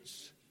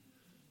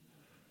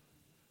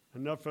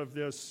enough of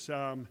this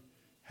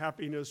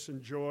happiness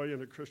and joy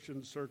in a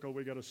Christian circle.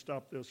 We got to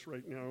stop this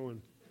right now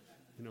and,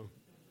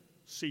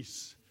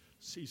 cease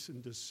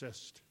and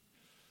desist.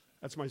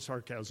 That's my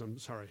sarcasm.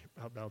 Sorry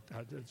about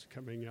that. It's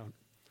coming out.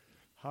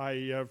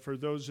 Hi, for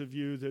those of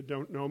you that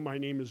don't know, my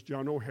name is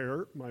John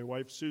O'Hare. My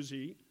wife,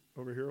 Susie,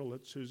 over here, I'll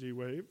let Susie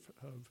wave.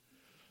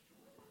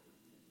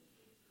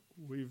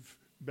 We've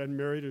been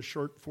married a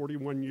short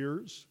 41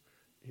 years,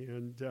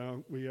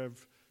 and we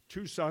have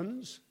 2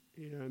 sons,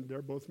 and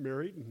they're both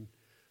married, and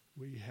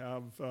we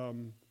have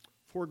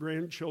 4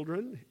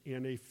 grandchildren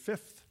and a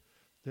 5th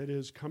that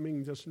is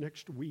coming this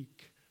next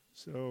week.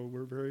 So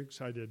we're very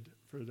excited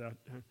for that.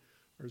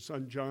 Our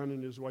son John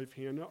and his wife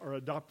Hannah are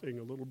adopting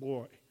a little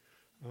boy.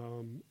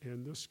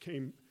 And this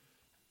came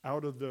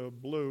out of the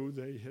blue.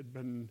 They had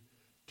been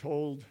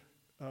told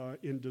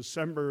in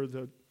December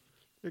that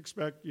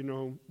expect,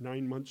 9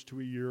 months to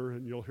a year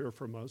and you'll hear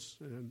from us.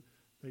 And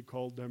they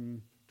called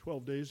them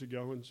 12 days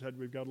ago and said,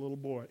 we've got a little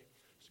boy.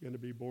 He's going to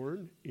be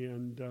born.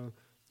 And the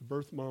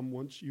birth mom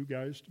wants you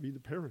guys to be the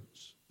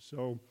parents.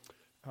 So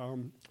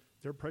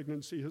their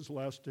pregnancy has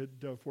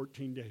lasted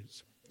 14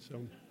 days.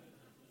 So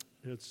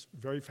it's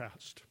very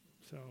fast.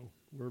 So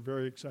we're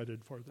very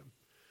excited for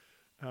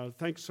them.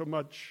 Thanks so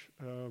much.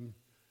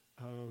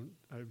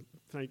 I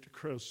thanked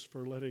Chris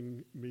for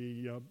letting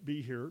me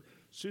be here.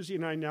 Susie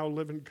and I now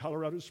live in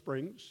Colorado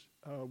Springs.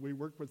 We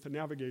work with the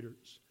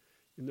Navigators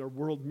in their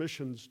World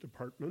Missions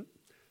Department.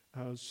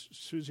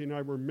 Susie and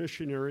I were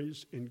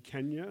missionaries in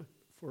Kenya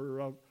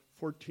for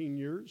 14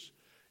 years.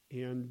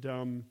 And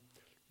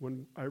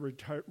when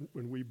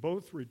we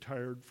both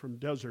retired from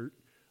Desert,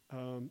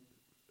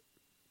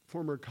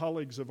 former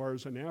colleagues of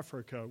ours in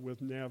Africa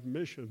with Nav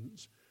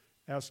Missions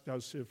asked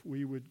us if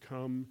we would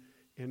come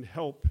and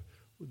help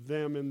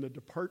them in the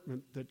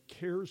department that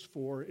cares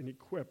for and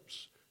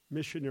equips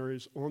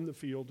missionaries on the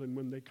field and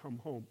when they come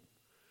home.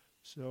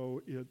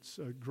 So it's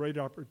a great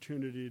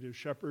opportunity to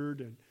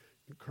shepherd and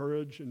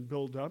encourage and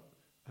build up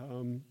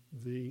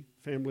the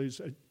families.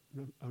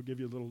 I'll give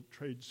you a little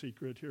trade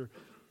secret here.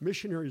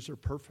 Missionaries are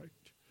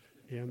perfect,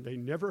 and they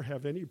never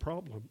have any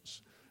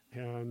problems.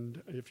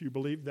 And if you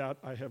believe that,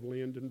 I have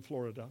land in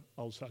Florida,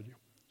 I'll sell you.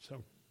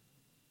 So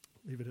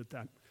leave it at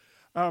that.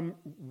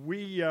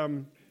 We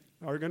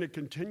are going to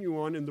continue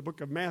on in the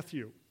book of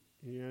Matthew.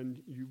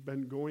 And you've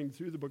been going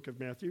through the book of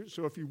Matthew.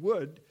 So if you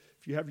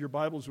have your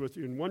Bibles with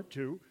you and want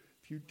to,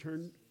 if you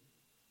turn,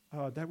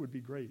 that would be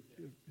great.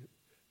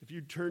 If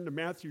you turn to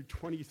Matthew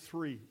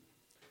 23.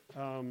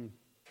 And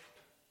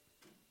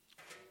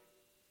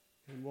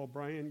while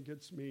Brian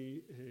gets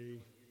me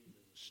a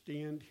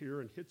stand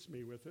here and hits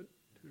me with it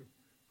to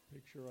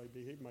make sure I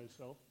behave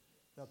myself,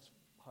 that's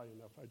high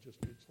enough. I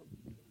just need some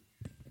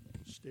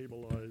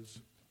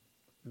stabilize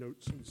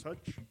notes and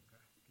such.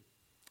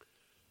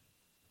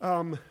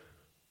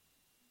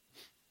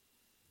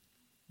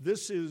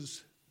 This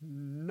is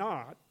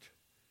not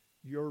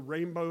your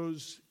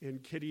rainbows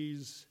and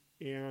kitties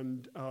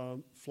and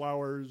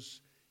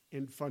flowers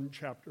and fun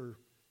chapter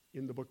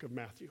in the book of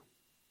Matthew.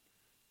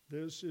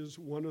 This is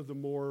one of the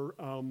more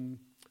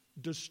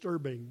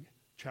disturbing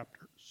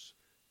chapters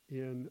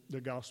in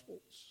the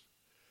Gospels.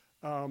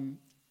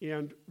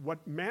 And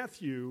what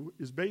Matthew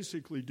is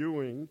basically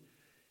doing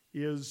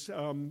is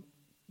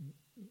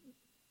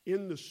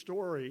in the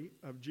story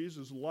of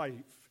Jesus'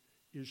 life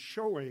is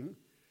showing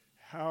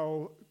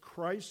how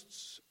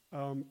Christ's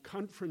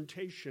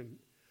confrontation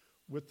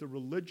with the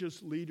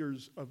religious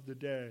leaders of the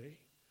day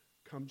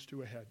comes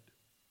to a head.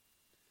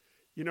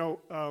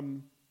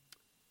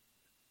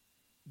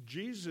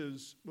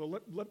 Jesus, well,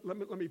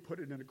 let me put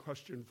it in a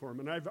question form.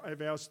 And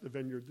I've asked the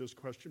Vineyard this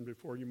question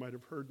before. You might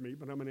have heard me,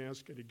 but I'm going to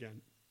ask it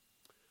again.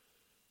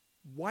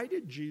 Why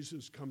did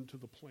Jesus come to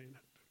the planet?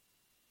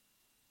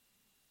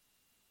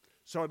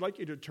 So I'd like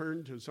you to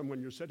turn to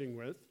someone you're sitting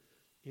with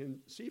and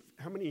see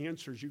how many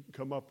answers you can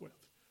come up with.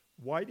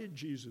 Why did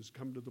Jesus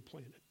come to the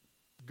planet?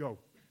 Go.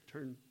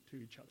 Turn to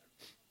each other.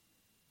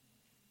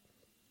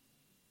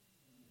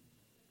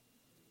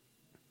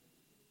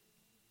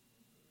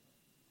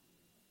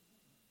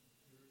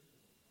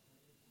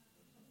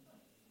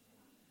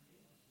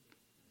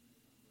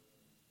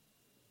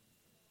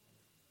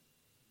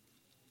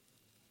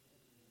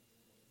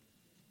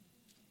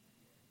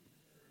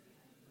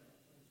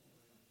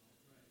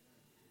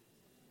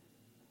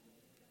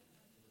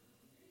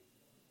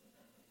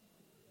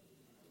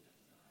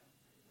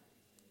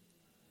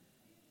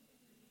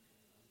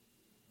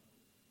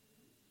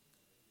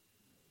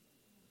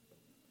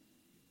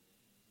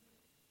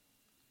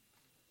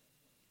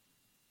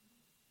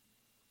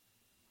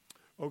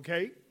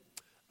 Okay.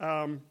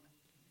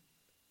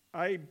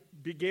 I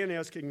began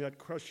asking that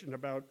question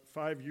about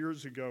 5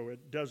 years ago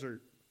at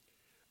Desert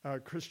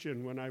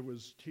Christian when I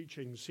was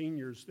teaching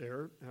seniors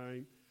there.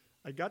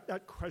 I got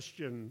that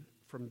question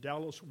from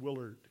Dallas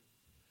Willard.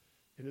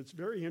 And it's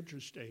very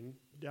interesting,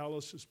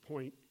 Dallas's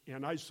point,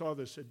 and I saw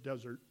this at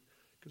Desert,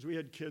 because we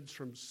had kids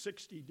from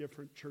 60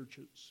 different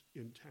churches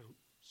in town.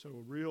 So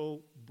a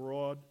real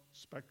broad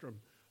spectrum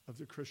of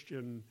the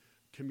Christian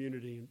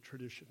community and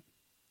tradition.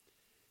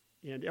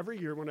 And every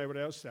year when I would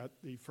ask that,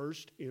 the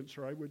first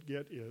answer I would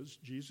get is,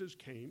 Jesus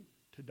came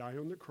to die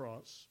on the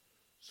cross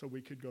so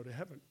we could go to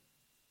heaven.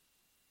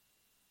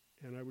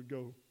 And I would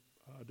go,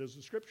 does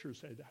the scripture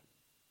say that?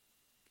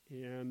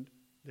 And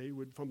they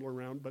would fumble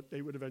around, but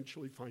they would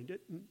eventually find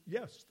it. And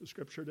yes, the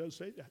scripture does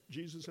say that.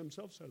 Jesus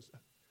himself says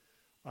that.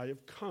 I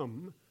have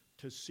come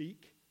to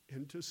seek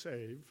and to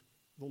save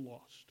the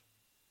lost.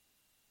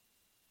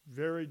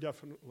 Very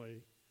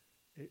definitely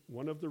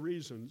one of the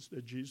reasons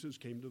that Jesus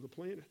came to the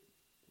planet.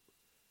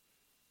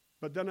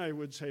 But then I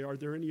would say, are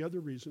there any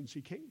other reasons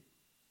he came?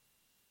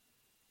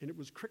 And it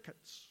was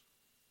crickets.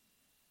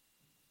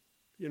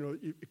 You know,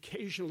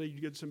 occasionally you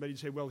get somebody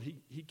say, well,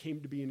 he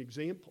came to be an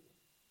example.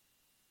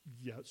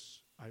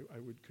 Yes, I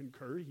would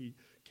concur. He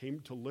came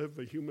to live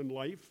a human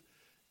life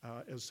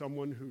as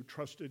someone who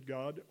trusted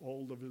God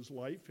all of his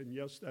life. And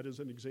yes, that is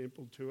an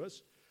example to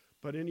us.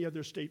 But any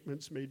other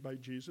statements made by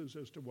Jesus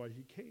as to why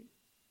he came?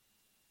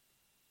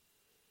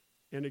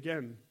 And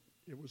again,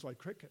 it was like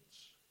crickets.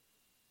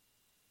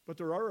 But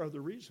there are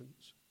other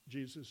reasons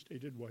Jesus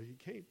stated why he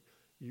came.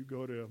 You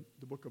go to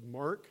the book of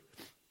Mark,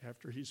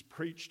 after he's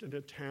preached in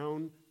a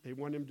town, they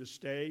want him to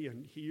stay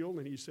and heal,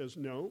 and he says,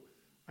 no,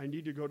 I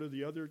need to go to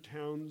the other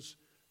towns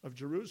of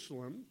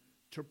Jerusalem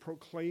to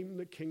proclaim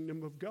the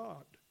kingdom of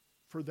God,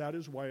 for that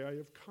is why I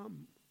have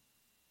come.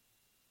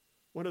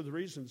 One of the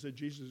reasons that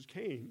Jesus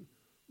came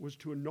was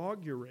to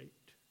inaugurate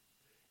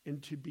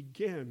and to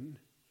begin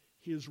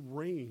his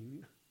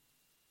reign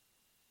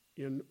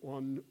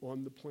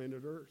on the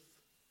planet Earth.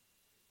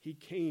 He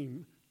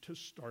came to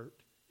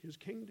start his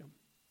kingdom.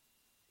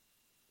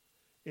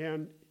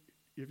 And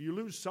if you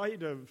lose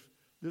sight of,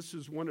 this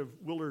is one of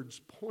Willard's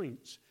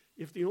points,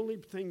 if the only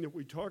thing that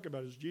we talk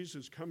about is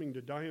Jesus coming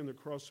to die on the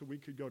cross so we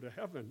could go to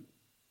heaven,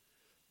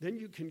 then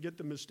you can get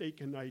the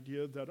mistaken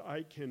idea that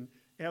I can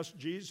ask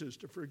Jesus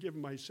to forgive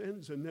my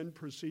sins and then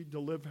proceed to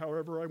live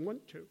however I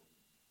want to.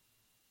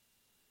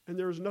 And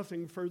there is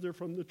nothing further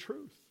from the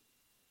truth.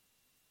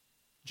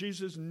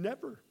 Jesus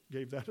never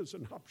gave that as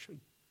an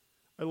option.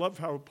 I love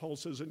how Paul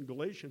says in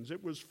Galatians,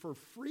 it was for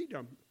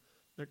freedom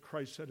that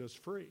Christ set us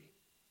free.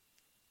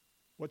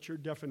 What's your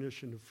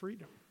definition of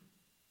freedom?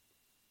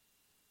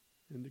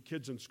 And the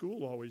kids in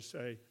school always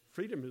say,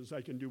 freedom is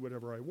I can do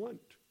whatever I want.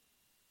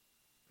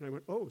 And I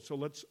went, oh, so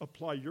let's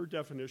apply your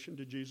definition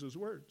to Jesus'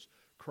 words.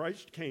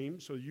 Christ came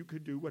so you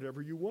could do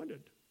whatever you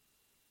wanted.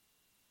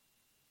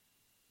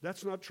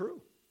 That's not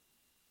true.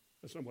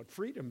 That's not what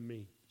freedom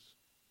means.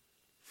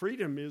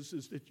 Freedom is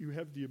that you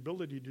have the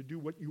ability to do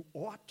what you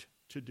ought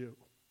to do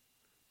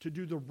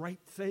the right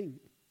thing.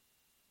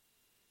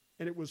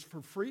 And it was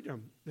for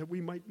freedom that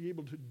we might be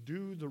able to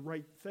do the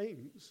right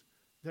things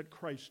that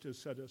Christ has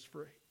set us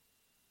free.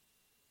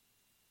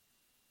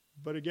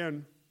 But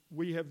again,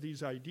 we have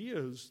these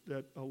ideas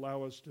that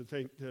allow us to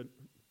think that,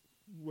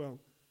 well,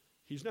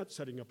 he's not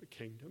setting up a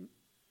kingdom,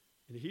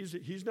 and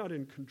he's not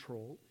in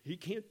control. He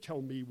can't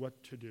tell me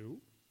what to do.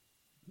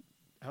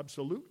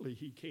 Absolutely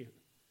he can.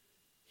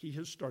 He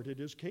has started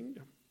his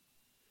kingdom.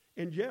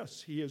 And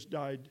yes, he has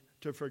died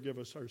to forgive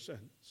us our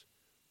sins,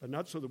 but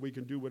not so that we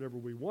can do whatever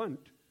we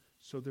want,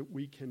 so that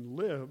we can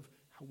live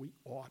how we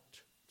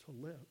ought to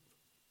live.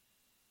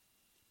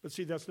 But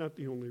see, that's not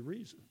the only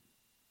reason.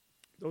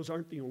 Those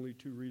aren't the only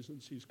two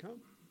reasons he's come.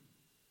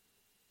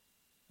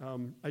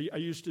 I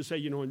used to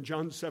say, in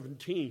John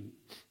 17,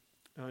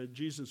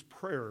 Jesus'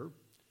 prayer,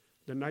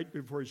 the night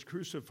before he's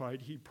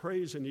crucified, he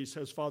prays and he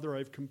says, Father,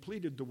 I've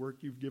completed the work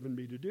you've given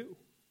me to do.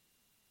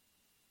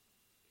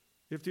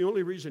 If the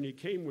only reason he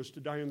came was to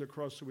die on the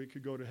cross so we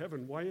could go to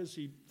heaven, why is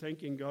he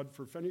thanking God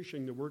for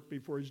finishing the work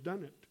before he's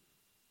done it?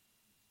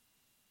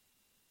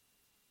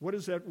 What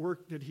is that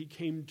work that he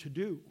came to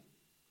do?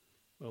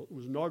 Well, it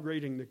was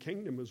inaugurating the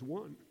kingdom as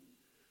one.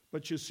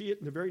 But you see it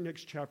in the very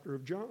next chapter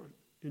of John.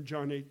 In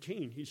John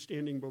 18, he's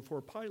standing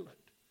before Pilate.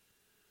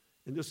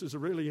 And this is a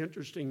really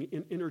interesting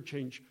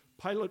interchange.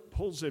 Pilate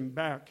pulls him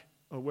back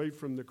away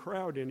from the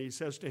crowd and he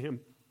says to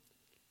him,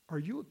 are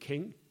you a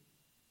king?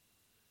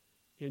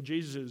 And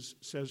Jesus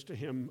says to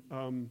him,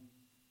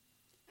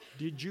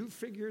 did you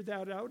figure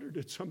that out or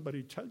did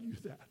somebody tell you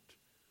that?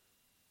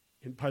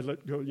 And Pilate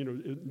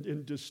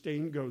in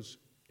disdain goes,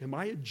 am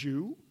I a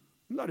Jew?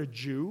 I'm not a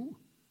Jew.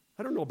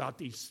 I don't know about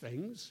these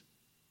things.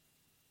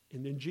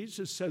 And then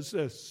Jesus says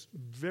this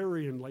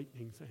very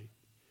enlightening thing.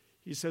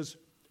 He says,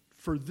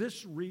 for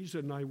this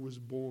reason I was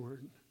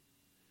born,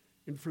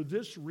 and for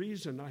this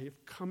reason I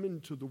have come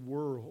into the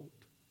world,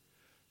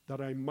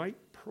 that I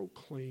might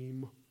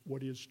proclaim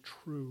what is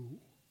true.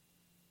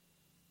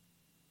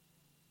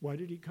 Why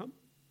did he come?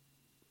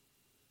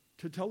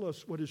 To tell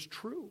us what is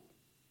true.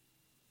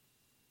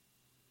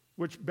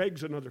 Which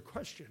begs another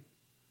question.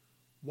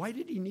 Why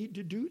did he need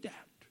to do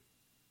that?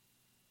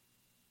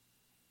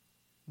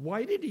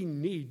 Why did he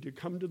need to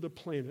come to the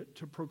planet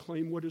to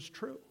proclaim what is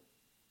true?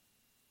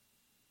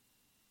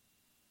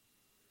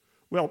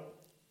 Well,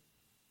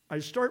 I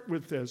start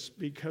with this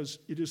because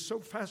it is so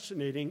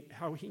fascinating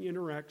how he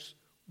interacts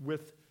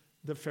with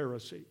the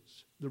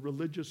Pharisees, the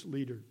religious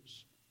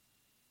leaders.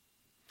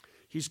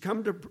 He's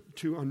come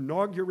to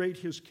inaugurate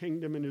his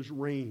kingdom and his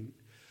reign.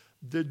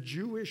 The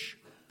Jewish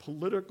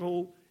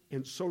political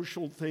and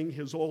social thing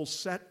is all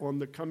set on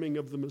the coming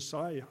of the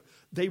Messiah.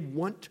 They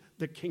want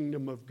the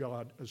kingdom of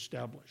God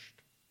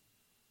established.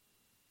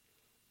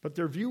 But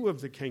their view of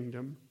the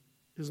kingdom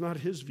is not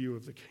his view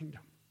of the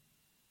kingdom.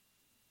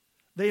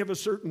 They have a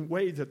certain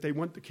way that they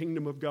want the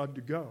kingdom of God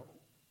to go.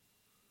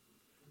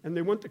 And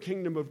they want the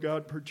kingdom of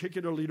God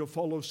particularly to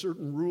follow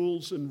certain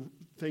rules and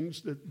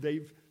things that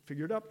they've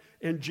figured out.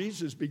 And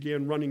Jesus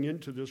began running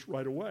into this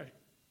right away,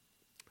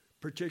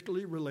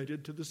 particularly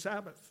related to the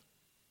Sabbath.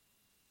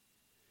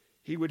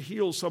 He would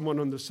heal someone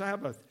on the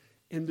Sabbath,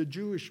 and the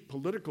Jewish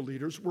political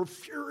leaders were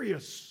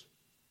furious.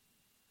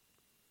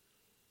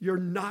 You're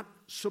not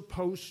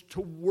supposed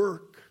to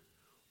work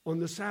on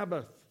the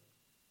Sabbath.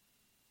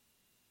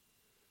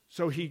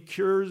 So he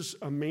cures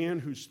a man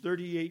who's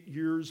 38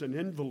 years an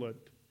invalid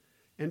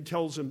and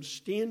tells him,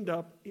 stand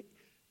up,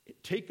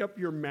 take up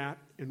your mat,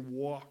 and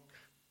walk.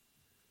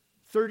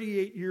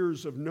 38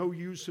 years of no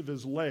use of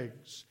his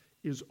legs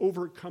is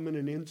overcome in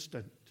an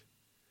instant.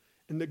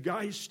 And the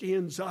guy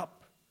stands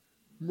up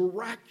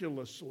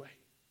miraculously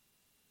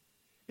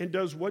and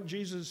does what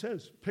Jesus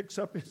says, picks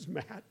up his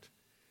mat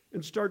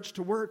and starts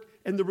to work.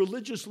 And the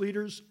religious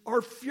leaders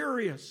are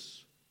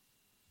furious.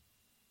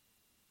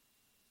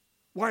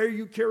 Why are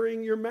you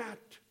carrying your mat?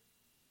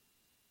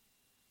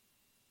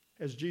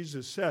 As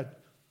Jesus said,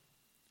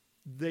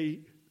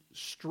 they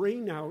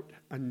strain out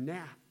a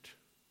gnat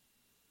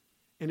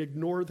and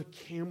ignore the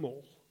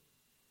camel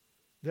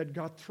that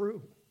got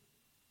through.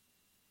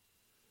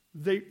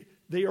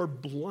 They are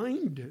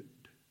blinded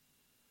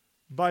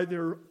by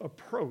their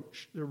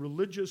approach, their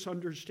religious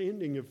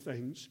understanding of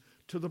things,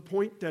 to the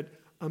point that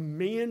a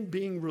man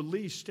being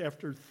released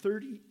after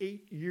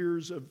 38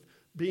 years of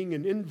being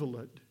an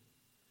invalid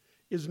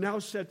is now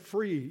set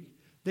free.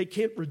 They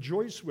can't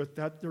rejoice with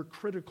that. They're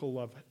critical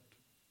of it.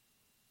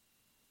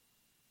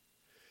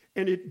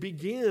 And it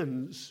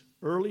begins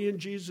early in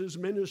Jesus'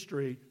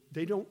 ministry.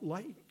 They don't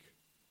like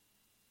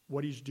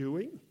what he's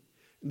doing,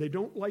 and they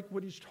don't like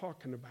what he's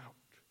talking about.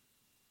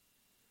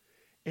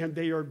 And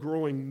they are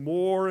growing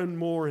more and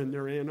more in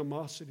their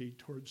animosity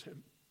towards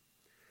him.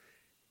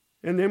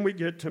 And then we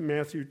get to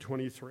Matthew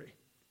 23.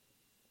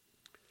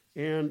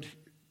 And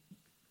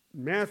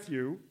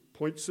Matthew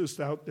points this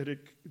out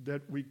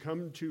that we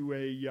come to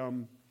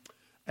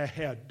a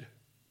head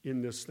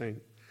in this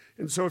thing.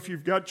 And so if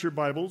you've got your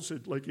Bibles,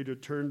 I'd like you to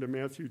turn to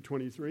Matthew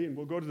 23, and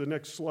we'll go to the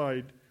next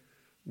slide,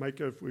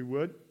 Micah, if we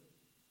would.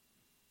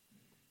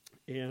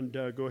 And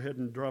go ahead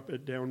and drop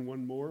it down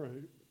one more.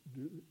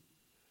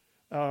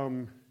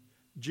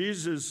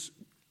 Jesus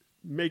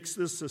makes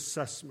this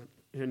assessment,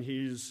 and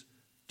he's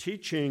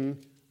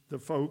teaching the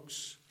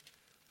folks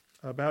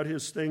about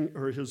his thing,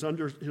 or his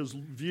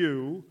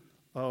view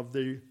of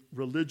the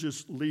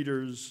religious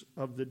leaders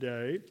of the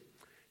day.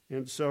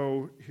 And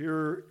so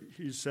here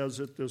he says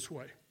it this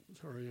way.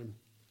 Sorry, I'm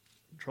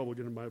in trouble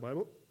getting my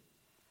Bible.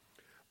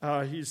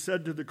 He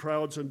said to the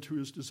crowds and to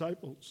his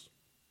disciples,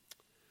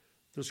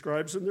 the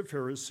scribes and the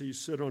Pharisees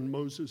sit on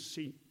Moses'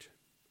 seat.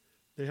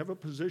 They have a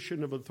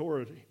position of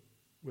authority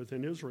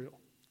within Israel.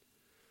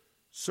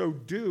 So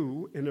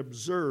do and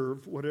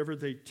observe whatever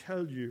they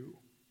tell you,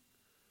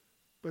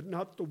 but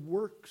not the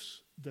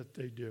works that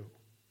they do.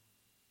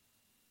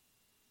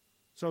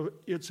 So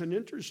it's an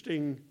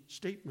interesting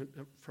statement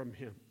from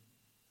him.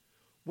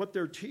 What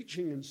they're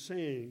teaching and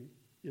saying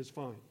is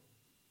fine.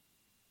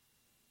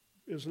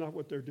 It's not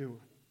what they're doing.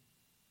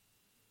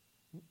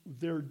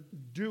 Their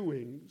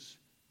doings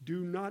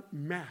do not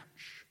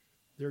match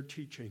their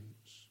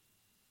teachings.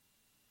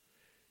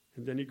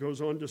 And then he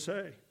goes on to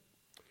say,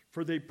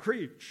 for they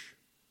preach,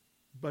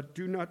 but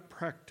do not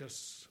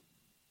practice.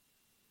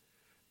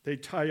 They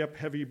tie up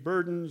heavy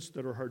burdens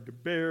that are hard to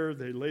bear.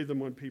 They lay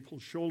them on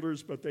people's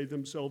shoulders, but they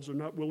themselves are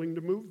not willing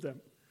to move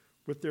them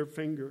with their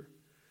finger.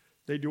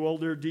 They do all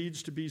their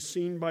deeds to be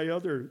seen by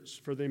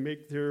others, for they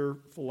make their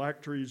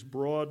phylacteries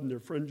broad and their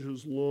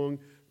fringes long.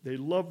 They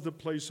love the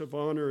place of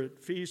honor at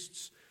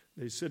feasts.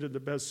 They sit in the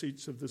best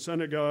seats of the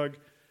synagogue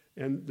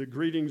and the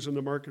greetings in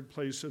the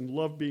marketplace, and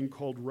love being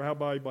called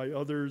rabbi by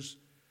others.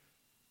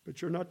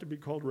 But you're not to be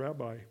called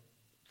rabbi,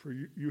 for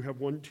you have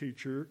one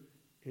teacher,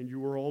 and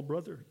you are all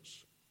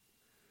brothers.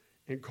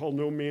 And call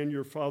no man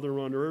your father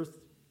on earth,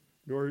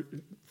 nor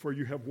for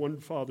you have one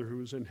Father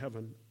who is in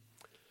heaven.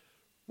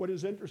 What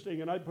is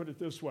interesting, and I put it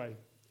this way,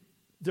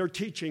 their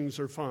teachings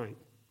are fine.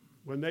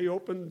 When they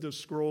opened the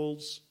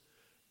scrolls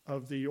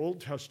of the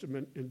Old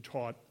Testament and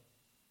taught,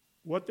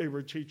 what they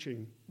were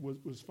teaching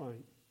was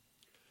fine.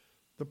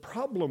 The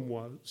problem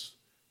was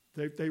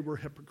that they were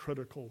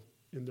hypocritical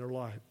in their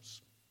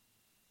lives.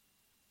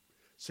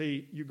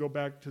 See, you go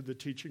back to the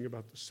teaching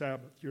about the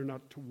Sabbath. You're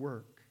not to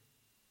work.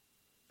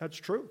 That's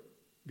true.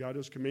 God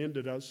has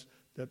commanded us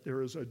that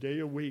there is a day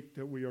a week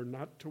that we are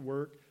not to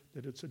work,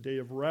 that it's a day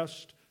of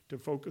rest to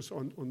focus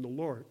on the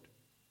Lord.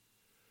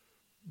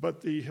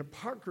 But the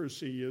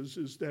hypocrisy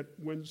is that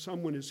when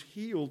someone is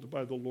healed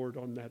by the Lord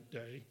on that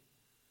day,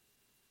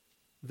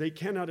 they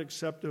cannot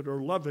accept it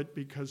or love it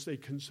because they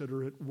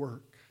consider it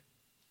work.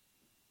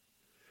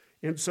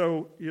 And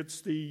so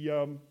it's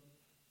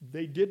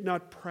they did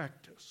not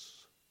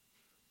practice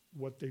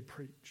what they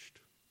preached.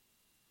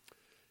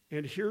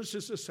 And here's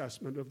his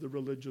assessment of the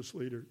religious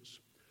leaders.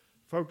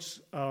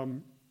 Folks,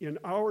 in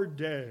our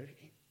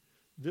day,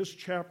 this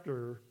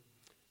chapter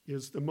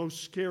is the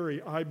most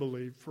scary, I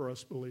believe, for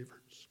us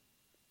believers.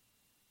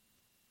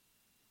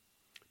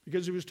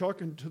 Because he was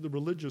talking to the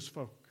religious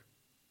folk.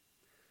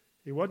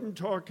 He wasn't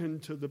talking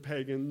to the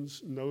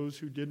pagans and those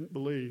who didn't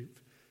believe.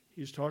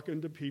 He's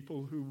talking to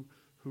people who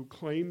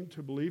claim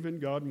to believe in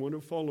God and want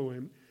to follow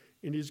him.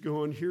 And he's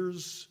going,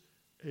 here's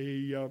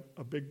a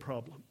big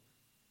problem.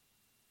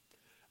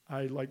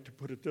 I like to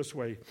put it this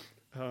way.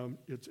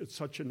 It's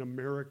such an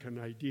American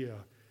idea.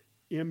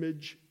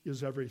 Image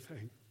is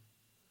everything.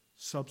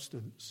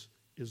 Substance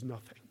is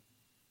nothing.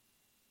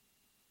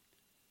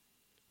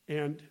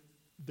 And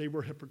they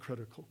were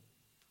hypocritical.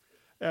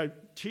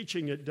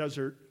 Teaching at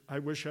Desert, I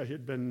wish I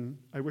had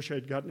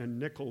gotten a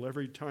nickel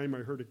every time I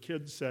heard a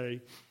kid say,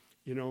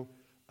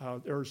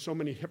 there are so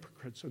many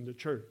hypocrites in the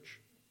church.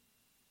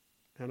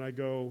 And I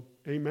go,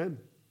 amen.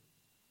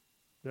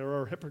 There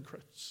are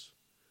hypocrites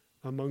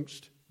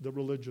amongst the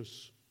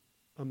religious,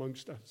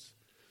 amongst us.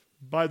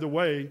 By the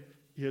way,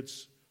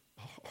 it's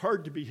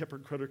hard to be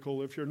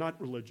hypocritical if you're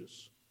not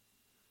religious,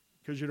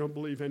 because you don't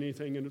believe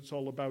anything and it's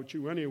all about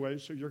you anyway,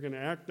 so you're going to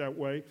act that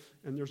way,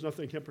 and there's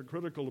nothing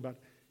hypocritical about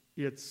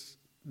it. It's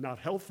not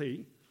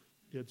healthy,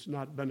 it's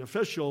not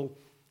beneficial,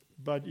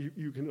 but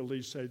you can at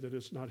least say that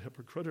it's not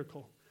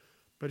hypocritical.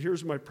 But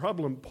here's my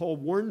problem. Paul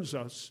warns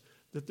us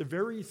that the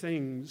very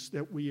things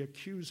that we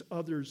accuse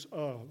others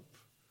of,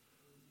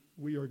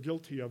 we are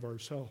guilty of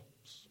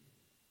ourselves.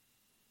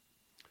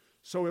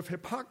 So if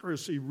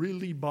hypocrisy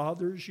really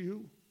bothers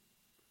you,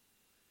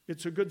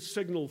 it's a good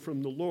signal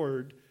from the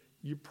Lord.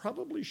 You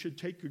probably should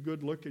take a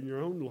good look in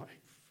your own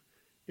life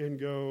and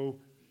go,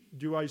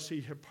 do I see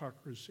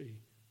hypocrisy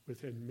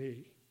within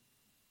me?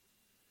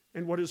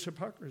 And what is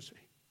hypocrisy?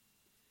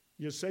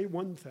 You say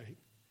one thing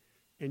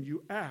and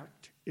you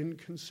act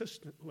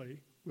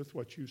inconsistently with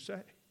what you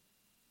say.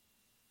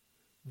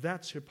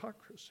 That's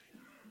hypocrisy.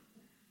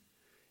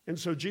 And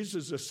so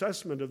Jesus'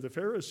 assessment of the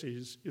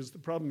Pharisees is the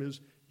problem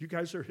is you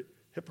guys are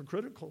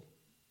hypocritical.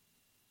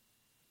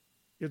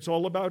 It's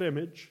all about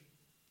image.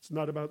 It's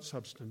not about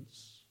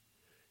substance.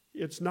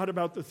 It's not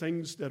about the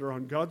things that are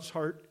on God's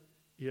heart.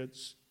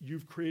 It's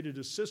you've created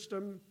a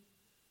system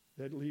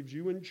that leaves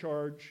you in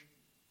charge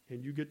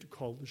and you get to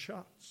call the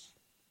shots.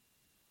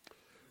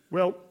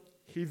 Well,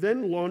 he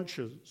then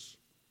launches,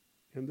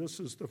 and this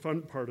is the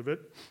fun part of it,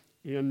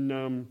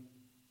 in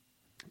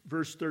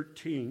verse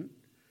 13,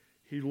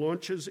 he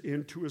launches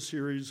into a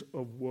series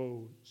of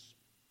woes.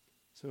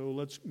 So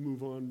let's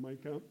move on,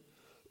 Micah.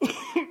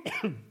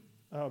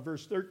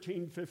 Verse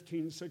 13,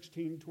 15,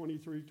 16,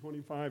 23,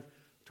 25,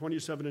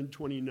 27, and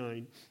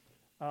 29.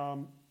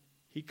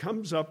 He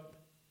comes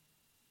up,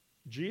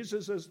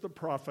 Jesus as the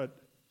prophet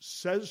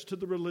says to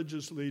the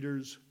religious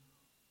leaders,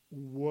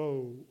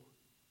 woe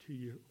to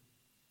you.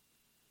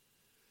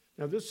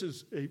 Now this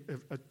is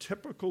a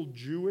typical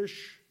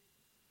Jewish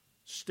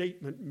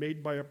statement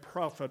made by a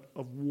prophet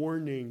of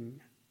warning.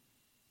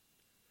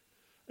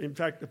 In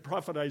fact, the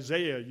prophet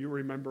Isaiah, you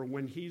remember,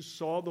 when he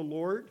saw the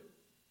Lord,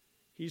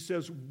 he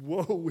says,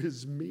 woe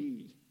is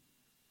me.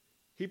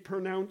 He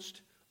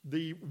pronounced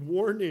the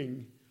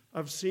warning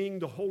of seeing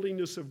the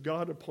holiness of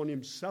God upon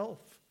himself.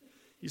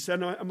 He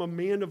said, I'm a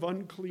man of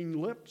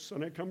unclean lips,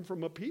 and I come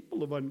from a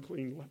people of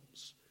unclean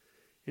lips.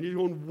 And he's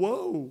going,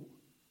 whoa,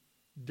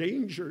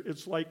 danger.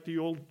 It's like the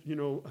old,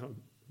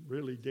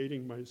 really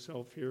dating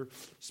myself here,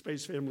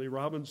 Space Family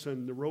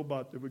Robinson, the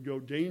robot that would go,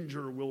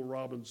 danger, Will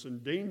Robinson,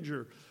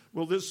 danger.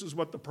 Well, this is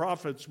what the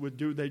prophets would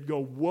do. They'd go,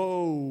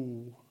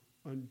 woe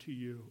unto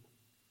you.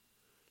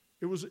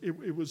 It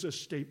was a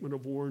statement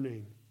of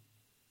warning.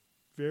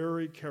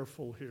 Very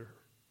careful here.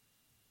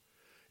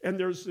 And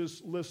there's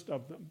this list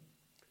of them.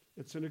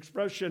 It's an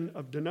expression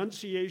of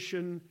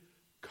denunciation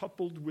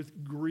coupled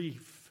with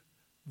grief.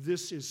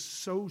 This is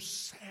so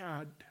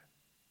sad.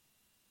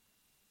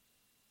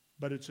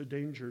 But it's a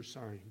danger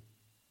sign.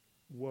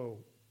 Whoa.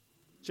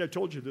 See, I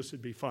told you this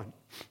would be fun.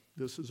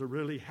 This is a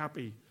really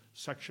happy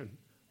section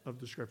of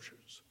the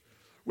scriptures.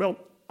 Well,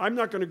 I'm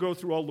not going to go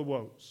through all the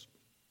woes.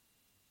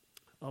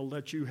 I'll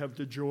let you have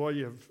the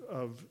joy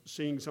of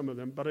seeing some of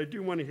them, but I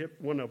do want to hit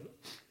one of them.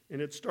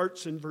 And it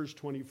starts in verse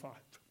 25.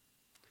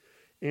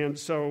 And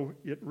so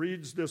it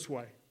reads this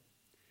way.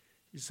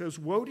 He says,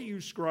 woe to you,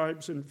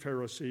 scribes and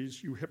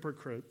Pharisees, you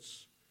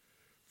hypocrites,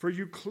 for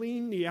you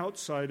clean the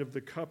outside of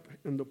the cup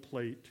and the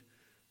plate,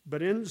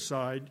 but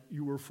inside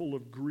you are full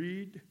of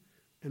greed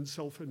and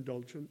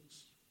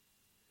self-indulgence.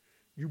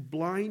 You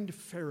blind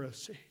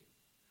Pharisee,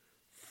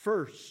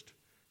 first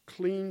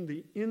clean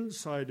the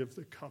inside of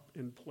the cup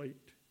and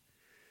plate.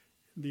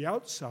 The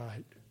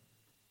outside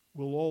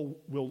will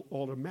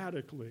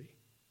automatically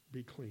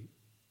be clean.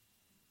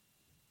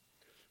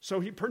 So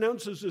he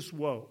pronounces this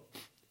woe.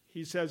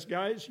 He says,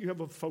 guys, you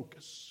have a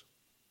focus.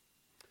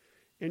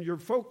 and your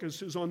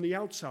focus is on the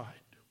outside.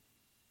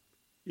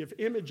 If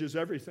image is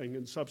everything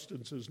and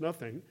substance is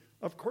nothing,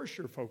 of course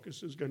your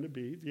focus is going to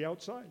be the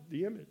outside,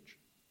 the image.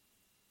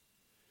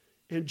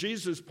 And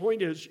Jesus'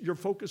 point is you're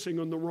focusing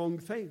on the wrong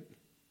thing.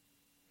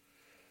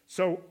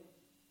 So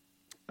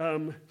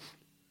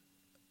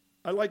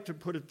I like to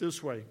put it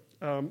this way.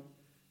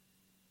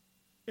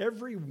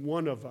 Every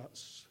one of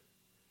us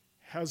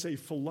has a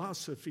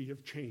philosophy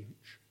of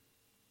change.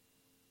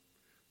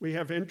 We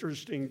have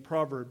interesting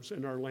proverbs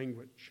in our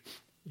language.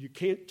 You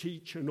can't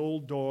teach an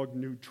old dog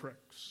new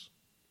tricks,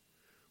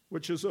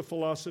 which is a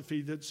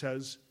philosophy that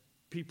says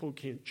people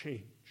can't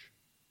change.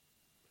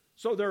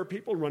 So there are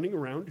people running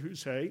around who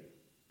say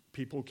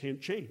people can't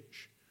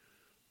change.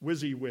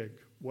 WYSIWYG,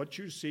 what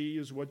you see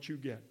is what you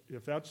get.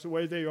 If that's the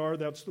way they are,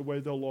 that's the way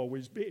they'll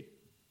always be.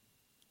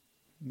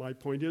 My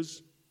point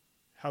is,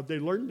 how'd they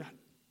learn that?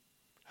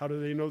 How do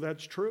they know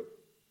that's true?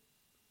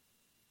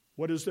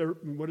 What is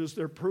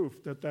their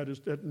proof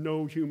that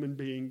no human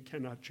being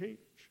cannot change?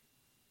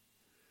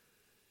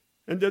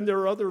 And then there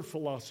are other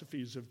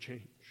philosophies of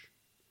change.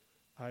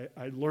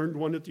 I learned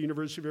one at the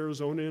University of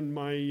Arizona in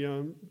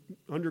my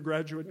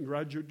undergraduate and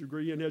graduate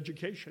degree in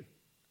education.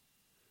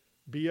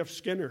 B.F.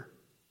 Skinner,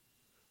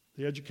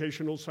 the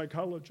educational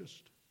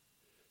psychologist.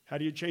 How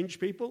do you change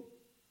people?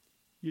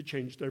 You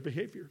change their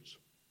behaviors.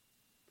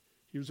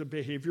 He was a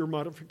behavior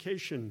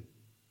modification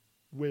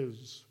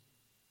whiz.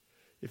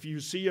 If you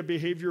see a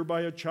behavior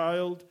by a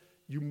child,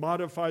 you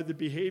modify the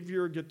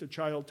behavior, get the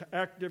child to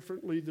act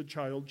differently, the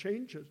child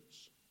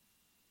changes.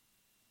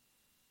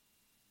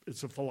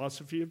 It's a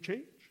philosophy of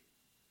change.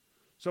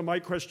 So my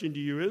question to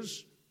you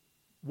is,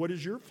 what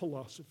is your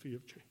philosophy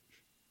of change?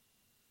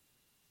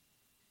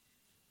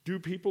 Do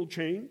people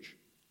change?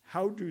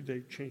 How do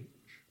they change?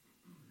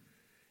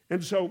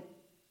 And so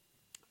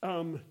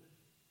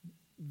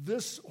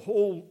this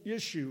whole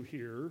issue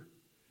here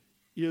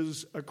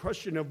is a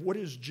question of what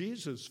is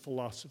Jesus'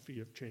 philosophy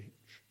of change?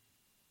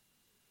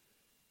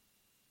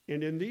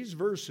 And in these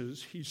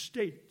verses, he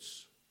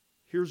states,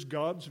 here's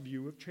God's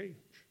view of change.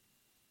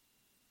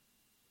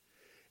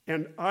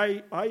 And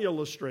I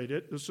illustrate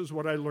it. This is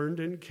what I learned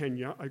in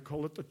Kenya. I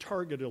call it the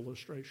target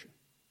illustration.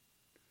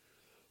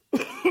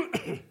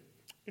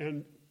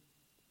 And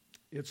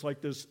it's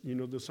like this,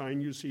 the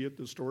sign you see at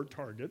the store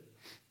Target.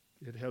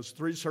 It has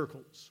 3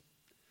 circles.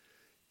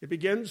 It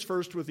begins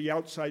first with the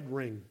outside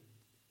ring.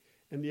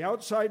 And the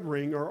outside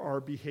ring are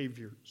our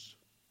behaviors.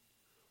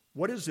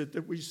 What is it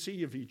that we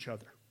see of each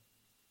other?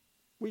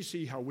 We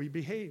see how we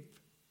behave.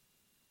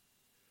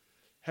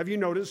 Have you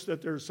noticed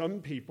that there are some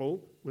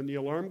people, when the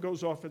alarm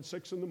goes off at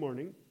 6 in the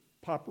morning,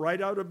 pop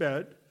right out of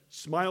bed,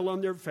 smile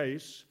on their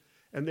face,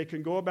 and they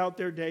can go about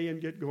their day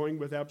and get going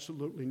with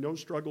absolutely no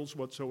struggles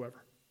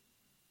whatsoever?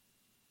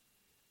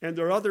 And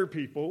there are other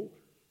people,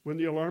 when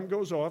the alarm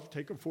goes off,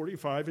 take a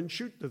 .45 and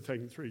shoot the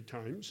thing 3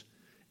 times,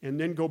 and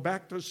then go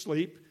back to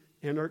sleep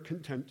and are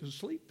content to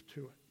sleep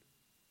to it.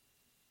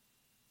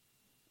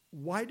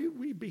 Why do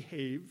we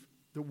behave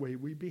the way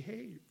we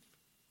behave?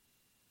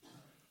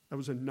 That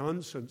was a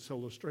nonsense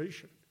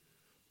illustration.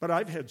 But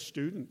I've had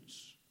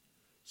students.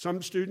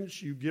 Some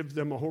students, you give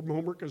them a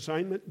homework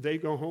assignment, they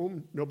go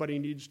home, nobody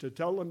needs to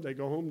tell them, they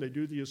go home, they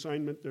do the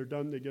assignment, they're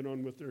done, they get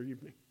on with their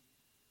evening.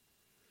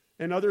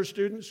 And other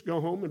students go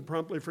home and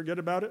promptly forget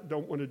about it,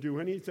 don't want to do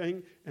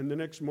anything, and the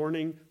next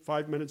morning,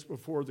 5 minutes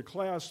before the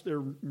class,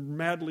 they're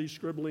madly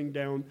scribbling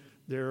down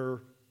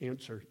their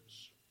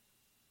answers.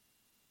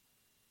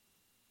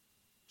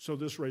 So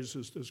this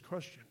raises this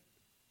question.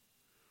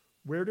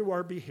 Where do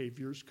our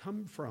behaviors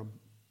come from?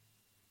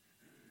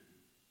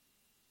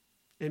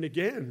 And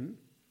again,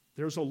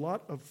 there's a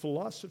lot of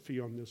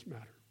philosophy on this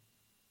matter.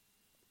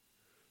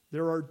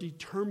 There are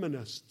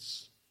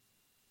determinists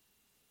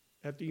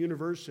at the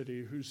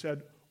university who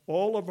said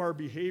all of our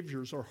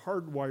behaviors are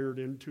hardwired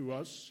into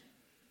us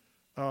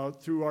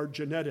through our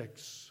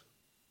genetics.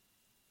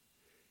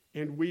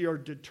 And we are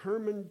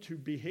determined to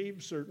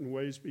behave certain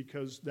ways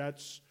because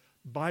that's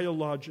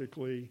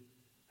biologically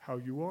how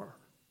you are.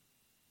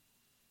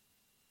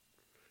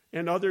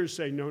 And others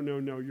say, no,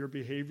 your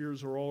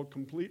behaviors are all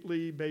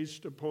completely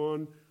based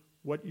upon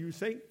what you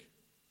think.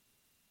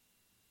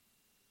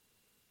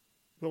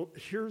 Well,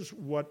 here's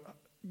what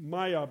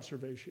my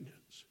observation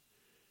is.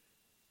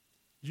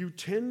 You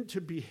tend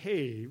to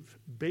behave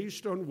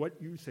based on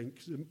what you think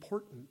is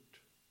important.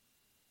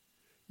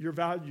 Your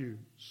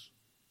values.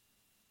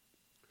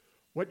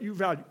 What you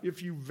value.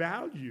 If you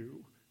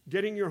value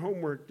getting your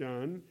homework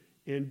done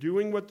and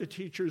doing what the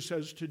teacher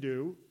says to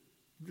do,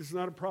 it's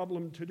not a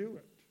problem to do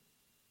it.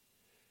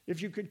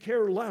 If you could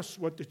care less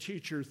what the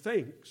teacher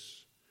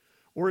thinks,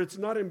 or it's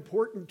not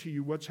important to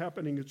you what's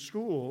happening at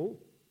school,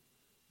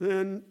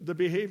 then the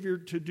behavior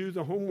to do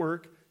the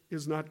homework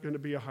is not going to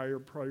be a higher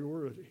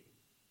priority.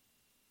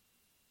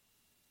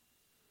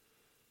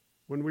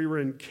 When we were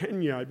in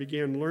Kenya, I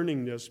began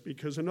learning this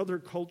because in other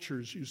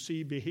cultures you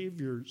see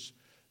behaviors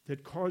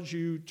that cause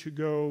you to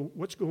go,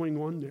 what's going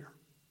on there?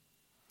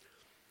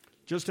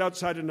 Just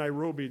outside of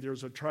Nairobi,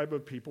 there's a tribe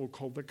of people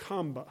called the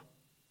Kamba.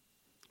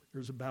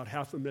 There's about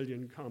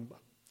 500,000 Kamba.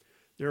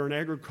 They're an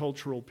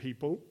agricultural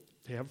people.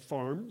 They have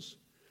farms.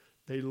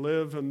 They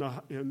live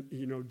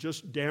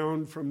just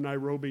down from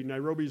Nairobi.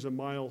 Nairobi's a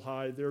mile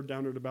high. They're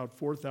down at about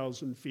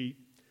 4,000 feet.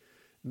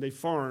 And they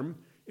farm.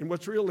 And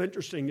what's real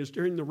interesting is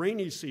during the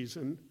rainy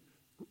season,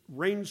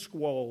 rain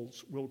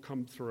squalls will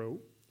come through.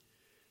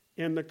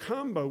 And the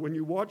Kamba, when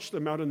you watch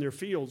them out in their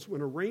fields,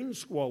 when a rain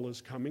squall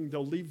is coming,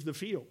 they'll leave the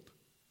field.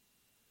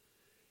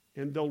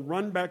 And they'll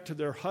run back to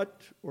their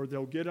hut, or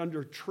they'll get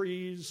under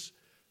trees.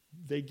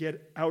 They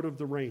get out of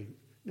the rain.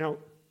 Now,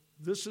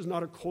 this is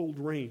not a cold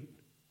rain.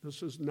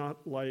 This is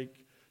not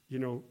like,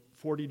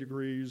 40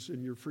 degrees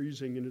and you're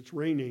freezing and it's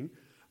raining.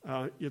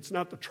 It's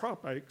not the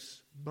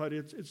tropics, but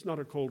it's not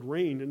a cold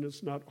rain, and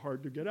it's not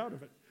hard to get out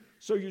of it.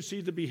 So you see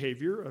the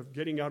behavior of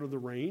getting out of the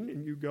rain,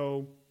 and you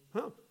go,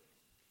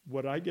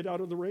 would I get out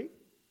of the rain?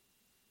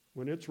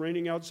 When it's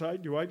raining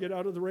outside, do I get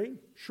out of the rain?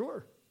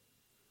 Sure.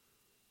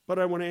 But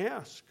I want to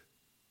ask,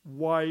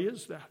 why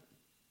is that?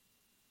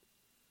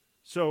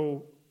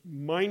 So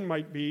mine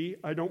might be,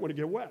 I don't want to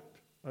get wet.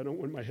 I don't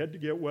want my head to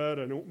get wet.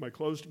 I don't want my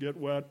clothes to get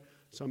wet.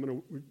 So I'm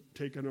going to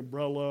take an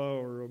umbrella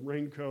or a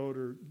raincoat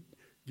or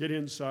get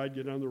inside,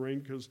 get out of the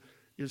rain, because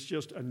it's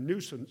just a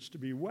nuisance to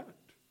be wet.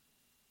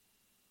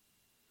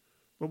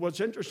 But what's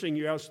interesting,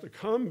 you ask the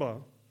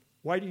Kamba,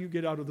 why do you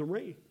get out of the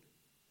rain?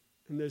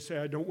 And they say,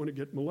 I don't want to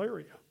get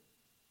malaria.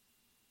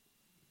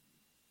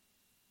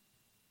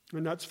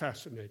 And that's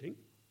fascinating,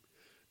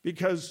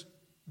 because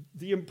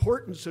the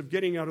importance of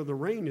getting out of the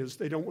rain is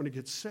they don't want to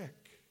get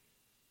sick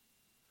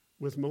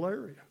with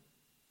malaria.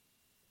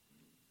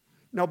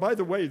 Now, by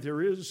the way,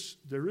 there is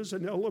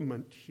an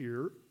element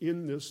here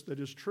in this that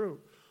is true.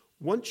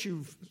 Once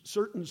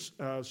certain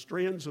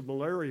strands of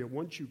malaria,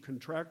 once you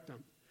contract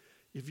them,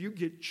 if you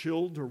get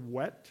chilled or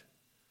wet,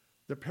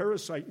 the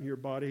parasite in your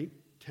body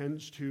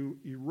tends to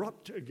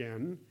erupt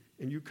again,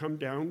 and you come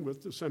down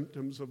with the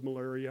symptoms of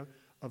malaria,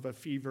 of a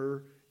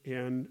fever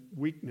and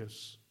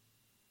weakness.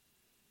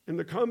 And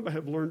the Kamba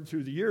have learned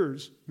through the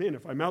years, man,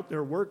 if I'm out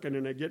there working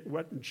and I get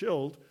wet and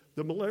chilled,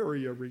 the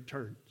malaria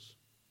returns.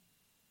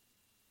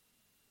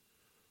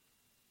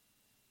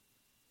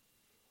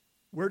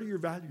 Where do your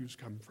values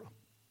come from?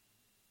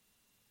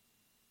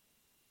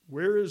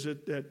 Where is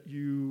it that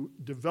you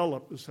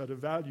develop a set of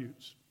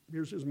values?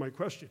 Here's my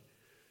question.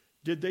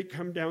 Did they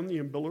come down the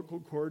umbilical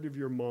cord of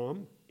your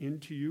mom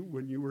into you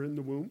when you were in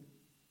the womb?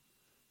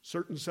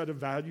 Certain set of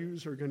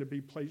values are going to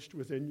be placed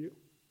within you.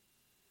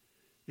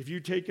 If you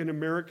take an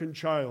American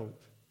child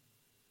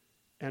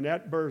and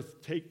at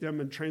birth take them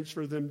and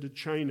transfer them to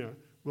China,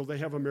 will they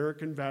have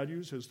American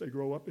values as they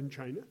grow up in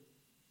China?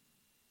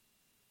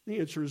 The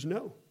answer is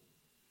no.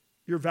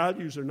 Your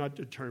values are not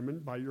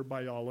determined by your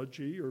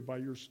biology or by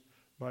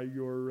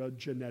your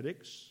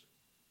genetics.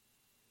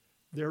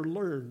 They're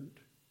learned.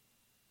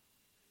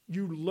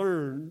 You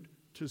learned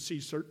to see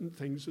certain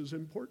things as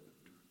important.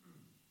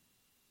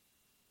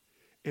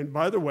 And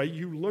by the way,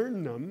 you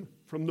learn them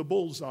from the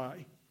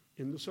bullseye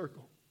in the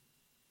circle,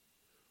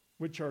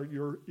 which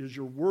is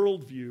your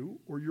worldview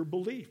or your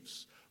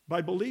beliefs.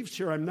 By beliefs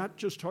here, I'm not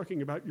just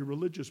talking about your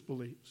religious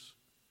beliefs.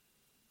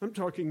 I'm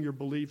talking your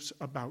beliefs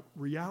about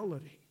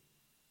reality.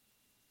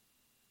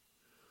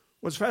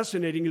 What's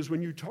fascinating is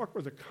when you talk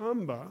with a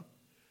Kamba,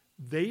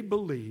 they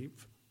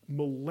believe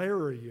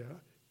malaria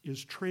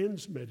is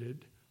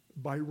transmitted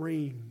by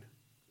rain.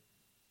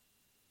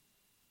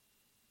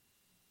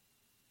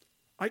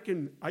 I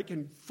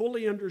can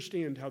fully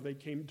understand how they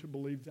came to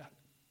believe that.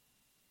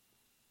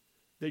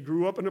 They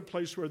grew up in a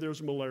place where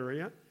there's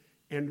malaria,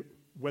 and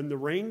when the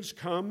rains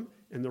come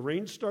and the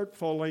rains start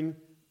falling,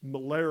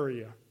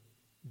 malaria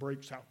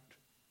breaks out.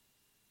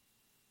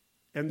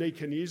 And they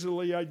can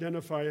easily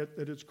identify it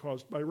that it's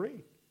caused by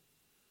rain.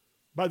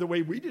 By the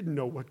way, we didn't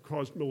know what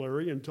caused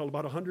malaria until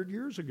about 100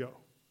 years ago.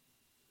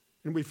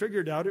 And we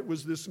figured out it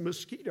was this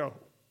mosquito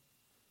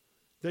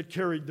that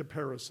carried the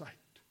parasite.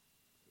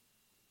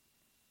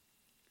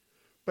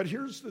 But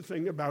here's the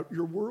thing about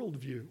your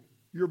worldview,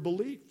 your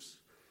beliefs.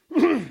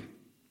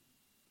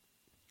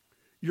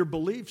 Your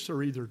beliefs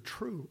are either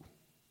true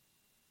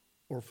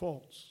or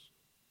false.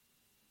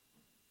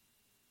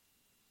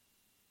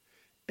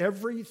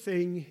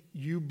 Everything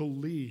you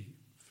believe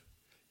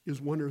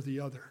is one or the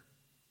other.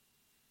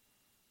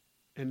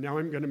 And now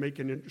I'm going to make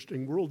an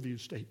interesting worldview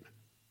statement.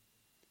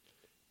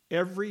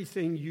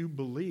 Everything you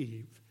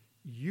believe,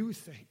 you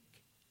think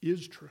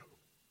is true.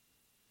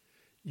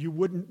 You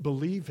wouldn't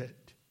believe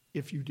it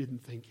if you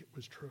didn't think it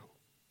was true.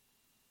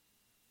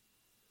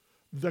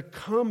 The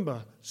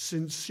Kamba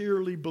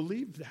sincerely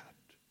believed that.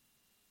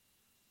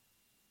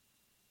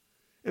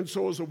 And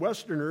so as a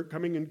Westerner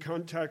coming in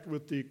contact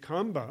with the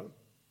Kamba,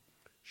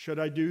 should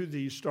I do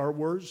the Star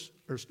Wars,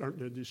 or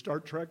the Star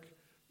Trek,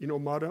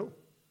 motto?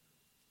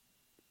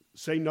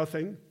 Say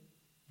nothing,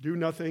 do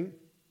nothing,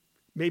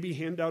 maybe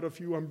hand out a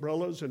few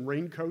umbrellas and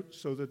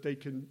raincoats so that they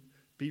can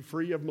be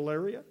free of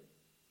malaria?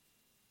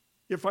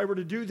 If I were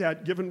to do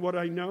that, given what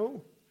I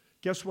know,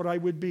 guess what I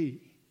would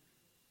be?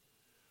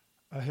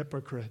 A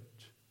hypocrite.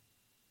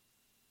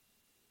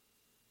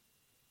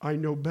 I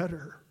know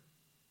better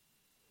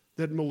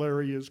that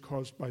malaria is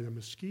caused by a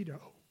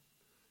mosquito,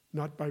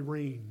 not by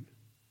rain.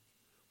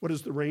 What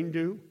does the rain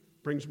do?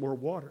 Brings more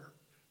water,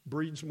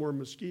 breeds more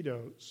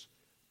mosquitoes,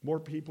 more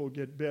people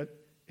get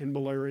bit, and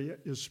malaria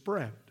is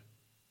spread.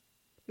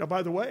 Now,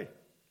 by the way,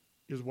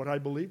 is what I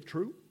believe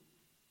true?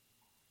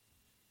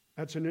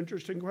 That's an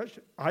interesting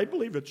question. I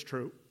believe it's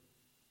true.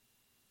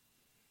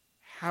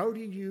 How do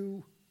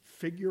you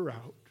figure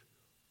out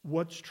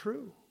what's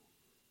true?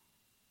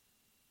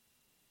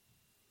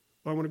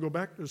 Well, I want to go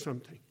back to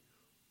something.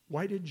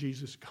 Why did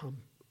Jesus come?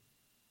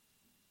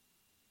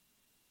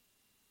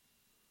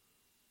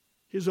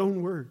 His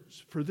own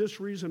words, for this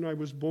reason I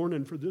was born,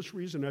 and for this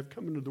reason I've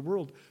come into the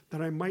world,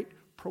 that I might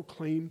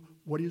proclaim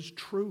what is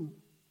true.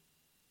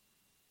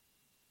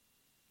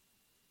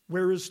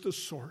 Where is the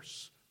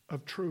source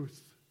of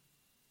truth?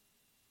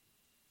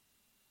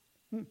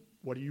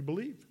 What do you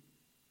believe?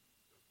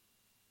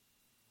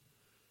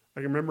 I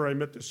remember I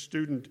met this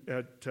student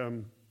at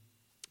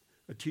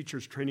a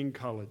teacher's training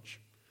college,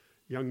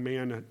 young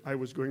man. I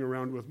was going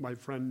around with my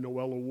friend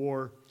Noella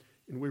War,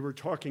 and we were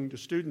talking to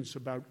students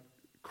about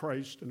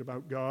Christ and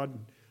about God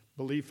and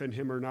belief in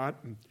him or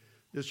not. And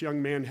this young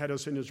man had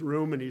us in his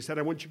room, and he said,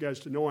 I want you guys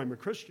to know I'm a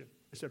Christian.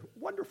 I said,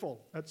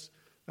 wonderful. That's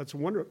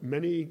wonderful.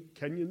 Many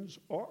Kenyans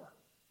are.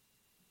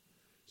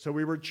 So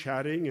we were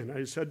chatting, and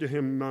I said to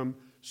him,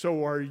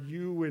 so are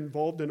you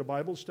involved in a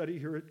Bible study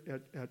here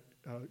at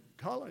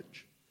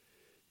college?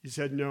 He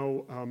said,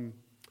 no,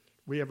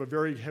 we have a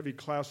very heavy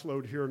class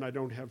load here, and I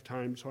don't have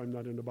time, so I'm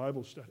not in a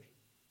Bible study.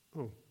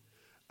 Oh.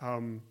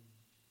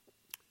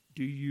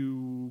 Do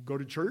you go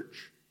to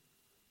church?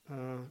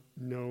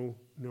 No,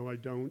 I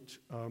don't.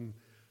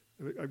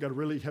 I've got a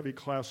really heavy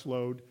class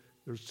load.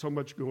 There's so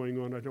much going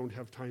on, I don't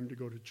have time to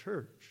go to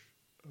church.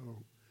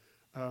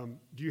 Oh.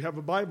 Do you have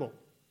a Bible?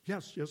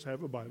 Yes, I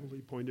have a Bible.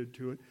 He pointed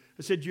to it.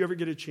 I said, do you ever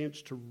get a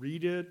chance to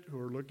read it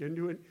or look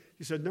into it?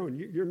 He said, no,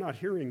 you're not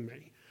hearing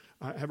me.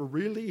 I have a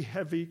really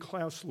heavy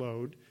class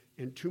load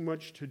and too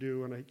much to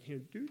do, and I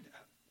can't do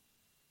that.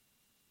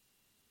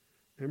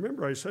 And I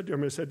remember I said to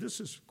him, this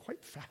is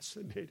quite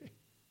fascinating.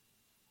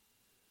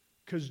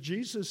 Because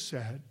Jesus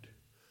said,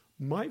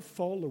 my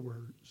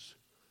followers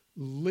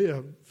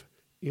live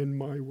in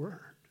my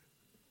word.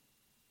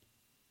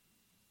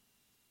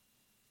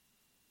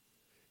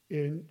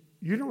 And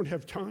you don't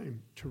have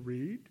time to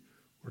read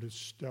or to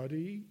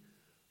study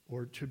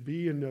or to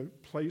be in a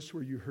place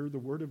where you hear the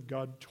word of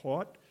God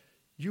taught.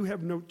 You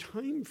have no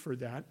time for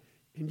that,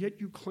 and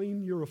yet you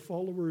claim you're a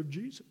follower of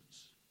Jesus.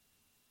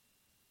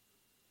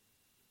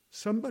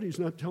 Somebody's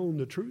not telling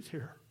the truth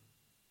here.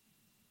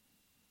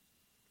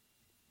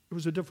 It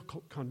was a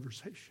difficult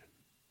conversation.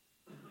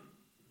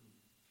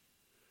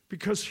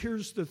 Because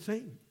here's the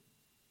thing.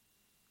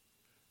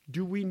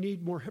 Do we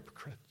need more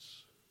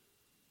hypocrites?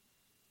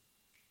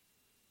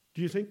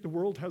 Do you think the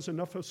world has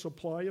enough of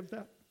supply of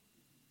that?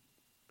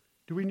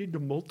 Do we need to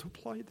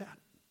multiply that?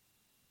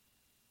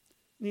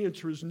 And the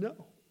answer is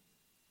no.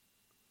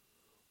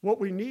 What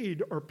we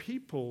need are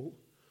people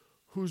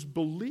whose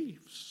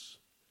beliefs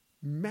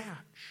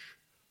match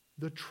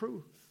the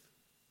truth.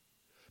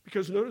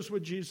 Because notice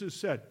what Jesus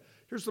said.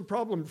 Here's the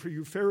problem for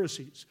you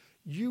Pharisees.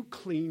 You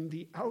clean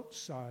the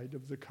outside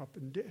of the cup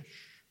and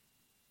dish.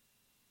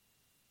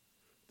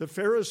 The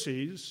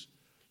Pharisees,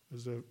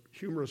 as a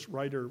humorous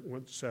writer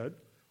once said,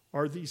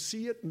 are the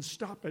see it and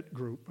stop it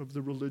group of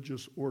the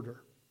religious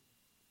order.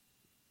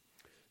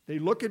 They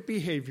look at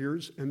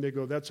behaviors and they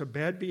go, that's a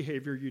bad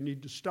behavior, you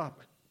need to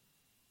stop it.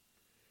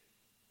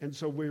 And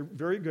so we're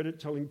very good at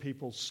telling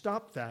people,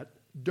 stop that,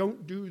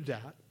 don't do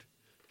that,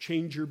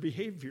 change your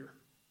behavior.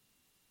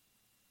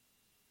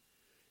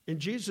 And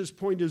Jesus'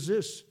 point is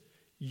this,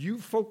 you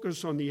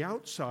focus on the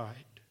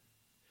outside,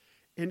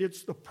 and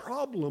it's the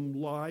problem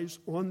lies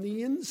on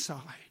the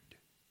inside.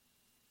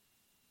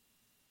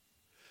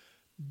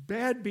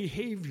 Bad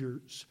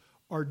behaviors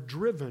are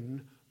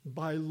driven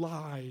by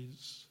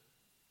lies,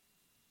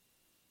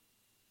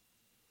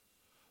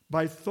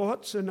 by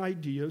thoughts and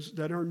ideas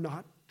that are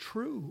not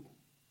true.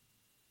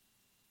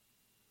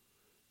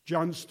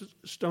 John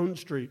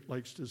Stonestreet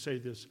likes to say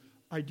this,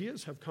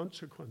 ideas have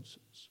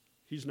consequences.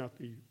 He's not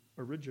the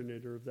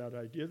originator of that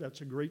idea.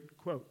 That's a great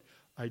quote.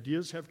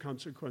 Ideas have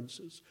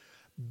consequences.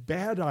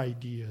 Bad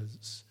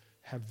ideas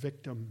have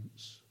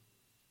victims.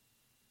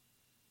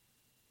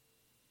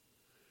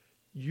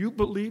 You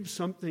believe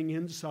something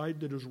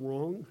inside that is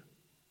wrong,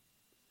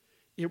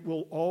 it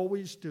will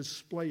always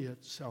display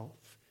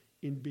itself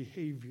in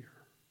behavior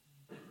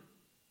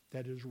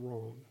that is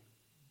wrong.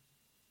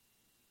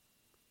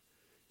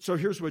 So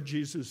here's what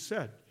Jesus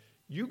said.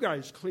 You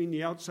guys clean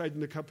the outside in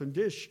the cup and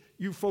dish.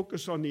 You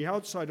focus on the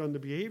outside, on the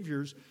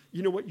behaviors.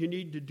 You know what you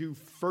need to do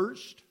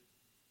first?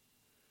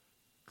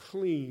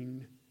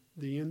 Clean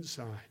the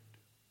inside.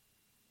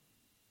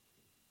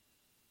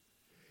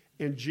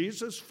 And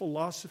Jesus'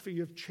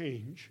 philosophy of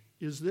change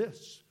is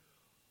this.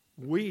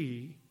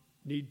 We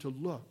need to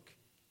look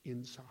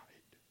inside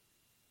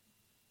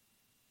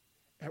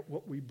at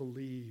what we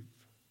believe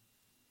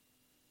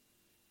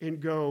and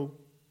go,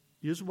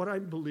 is what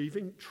I'm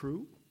believing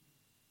true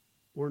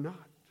or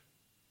not?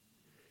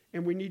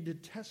 And we need to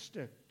test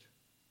it.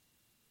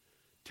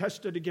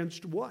 Test it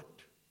against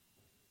what?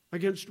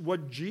 Against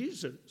what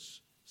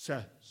Jesus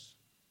says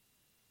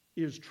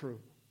is true.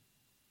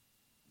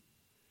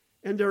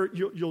 And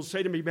you'll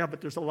say to me, yeah,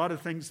 but there's a lot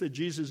of things that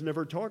Jesus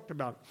never talked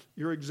about.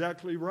 You're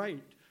exactly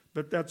right.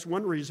 But that's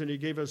one reason he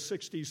gave us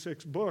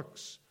 66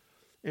 books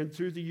and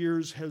through the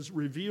years has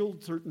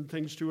revealed certain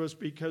things to us,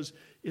 because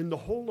in the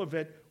whole of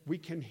it, we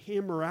can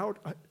hammer out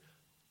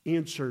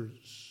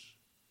answers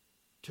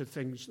to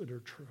things that are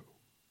true.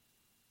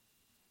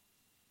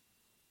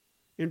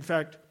 In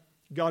fact,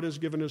 God has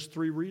given us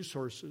 3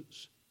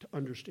 resources to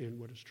understand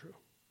what is true.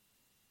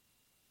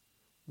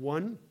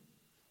 1,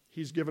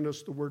 he's given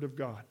us the Word of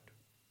God.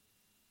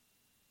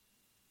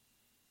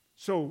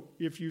 So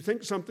if you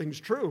think something's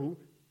true,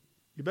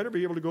 you better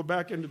be able to go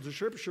back into the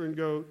Scripture and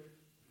go,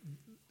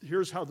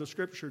 here's how the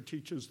Scripture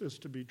teaches this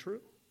to be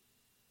true.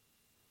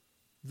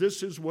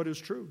 This is what is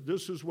true.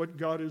 This is what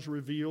God has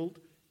revealed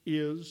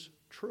is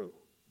true.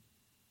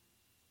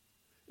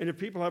 And if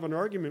people have an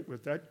argument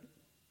with that,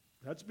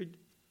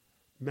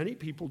 many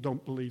people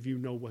don't believe you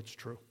know what's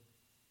true.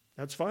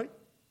 That's fine.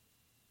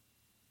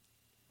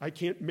 I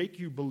can't make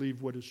you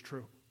believe what is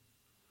true.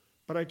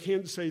 But I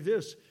can say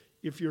this,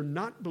 if you're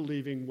not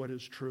believing what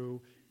is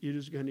true, it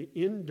is going to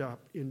end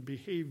up in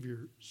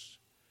behaviors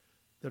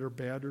that are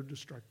bad or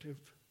destructive.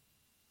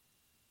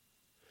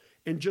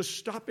 And just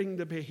stopping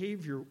the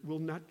behavior will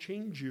not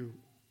change you.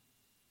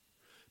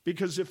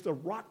 Because if the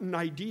rotten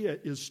idea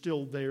is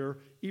still there,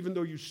 even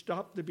though you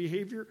stop the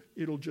behavior,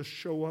 it'll just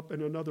show up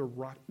in another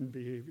rotten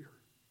behavior.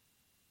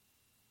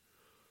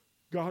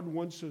 God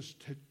wants us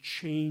to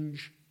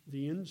change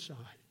the inside.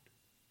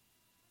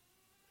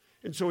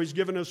 And so he's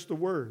given us the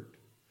Word.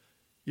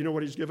 You know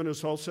what he's given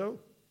us also?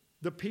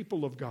 The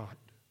people of God.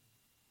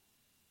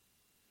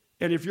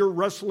 And if you're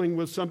wrestling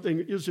with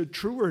something, is it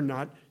true or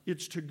not?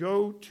 It's to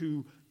go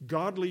to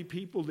godly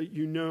people that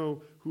you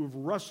know who have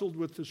wrestled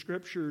with the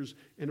Scriptures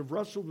and have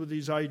wrestled with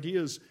these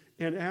ideas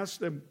and ask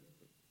them,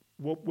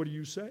 what do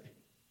you say?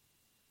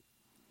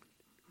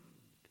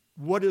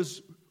 What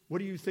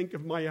do you think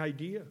of my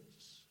ideas?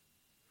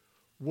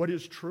 What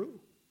is true?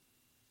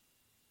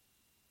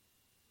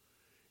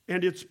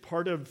 And it's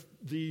part of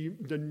the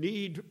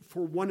need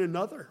for one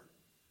another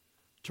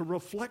to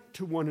reflect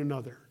to one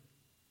another.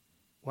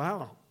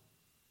 Wow.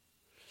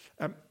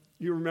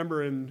 You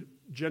remember in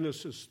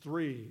Genesis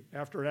 3,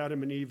 after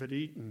Adam and Eve had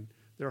eaten,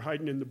 they're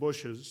hiding in the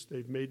bushes.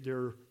 They've made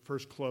their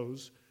first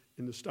clothes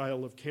in the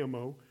style of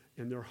camo,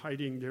 and they're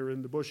hiding there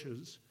in the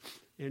bushes.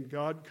 And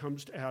God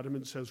comes to Adam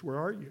and says, where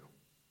are you?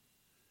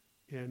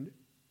 And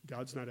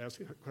God's not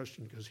asking that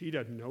question because he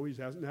doesn't know.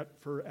 He's asking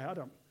that for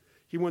Adam.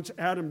 He wants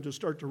Adam to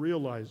start to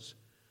realize,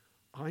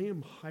 I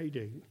am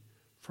hiding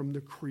from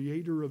the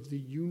creator of the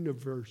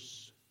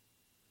universe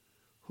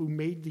who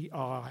made the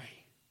eye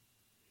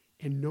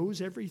and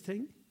knows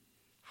everything.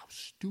 How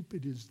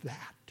stupid is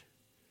that?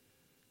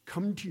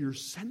 Come to your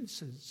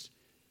senses.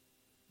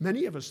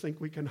 Many of us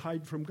think we can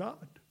hide from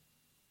God.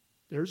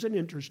 There's an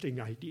interesting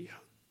idea.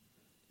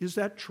 Is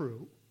that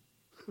true?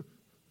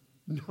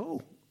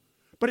 No.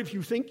 But if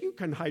you think you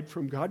can hide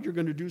from God, you're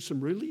going to do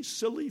some really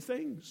silly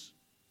things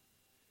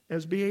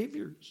as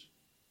behaviors.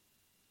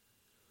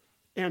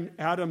 And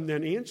Adam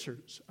then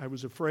answers, I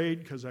was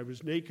afraid because I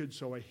was naked,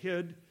 so I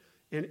hid.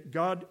 And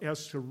God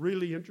asks a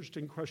really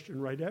interesting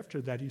question right after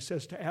that. He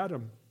says to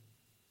Adam,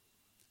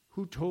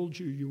 who told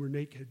you you were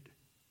naked?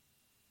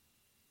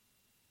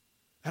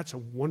 That's a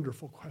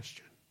wonderful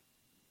question.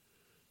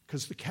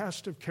 Because the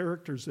cast of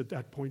characters at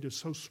that point is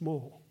so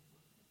small.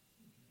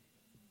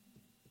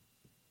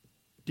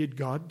 Did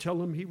God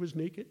tell him he was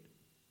naked?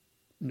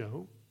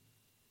 No.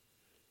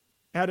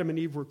 Adam and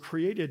Eve were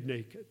created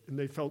naked, and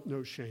they felt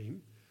no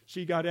shame. So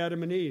you got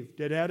Adam and Eve.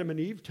 Did Adam and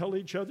Eve tell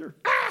each other,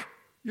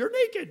 you're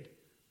naked?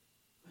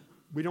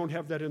 We don't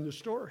have that in the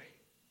story.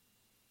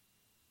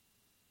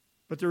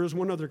 But there is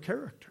one other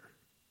character.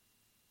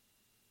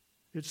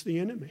 It's the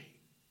enemy.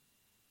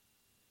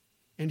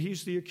 And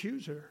he's the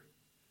accuser.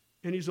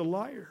 And he's a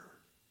liar.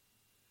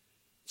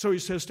 So he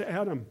says to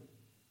Adam,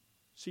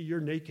 see,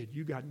 you're naked.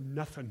 You got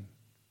nothing.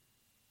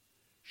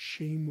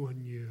 Shame on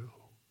you.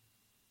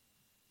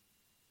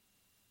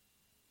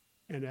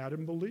 And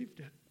Adam believed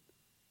it.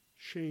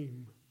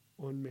 Shame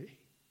on me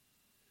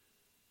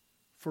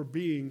for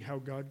being how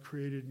God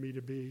created me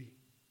to be.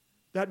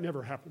 That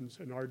never happens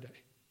in our day.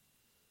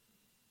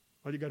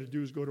 All you got to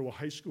do is go to a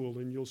high school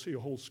and you'll see a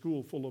whole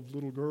school full of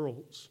little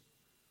girls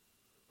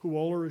who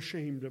all are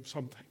ashamed of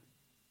something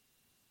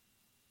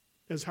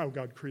as how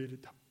God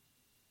created them.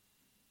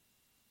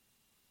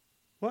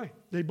 Why?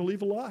 They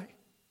believe a lie.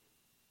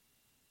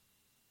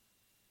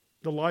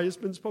 The lie has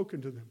been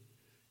spoken to them.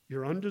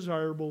 You're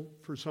undesirable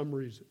for some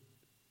reason.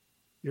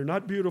 You're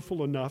not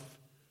beautiful enough.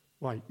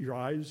 Why? Your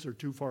eyes are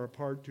too far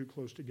apart, too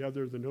close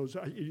together, the nose,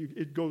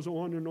 it goes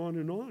on and on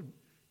and on.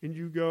 And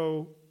you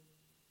go,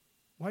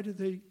 why do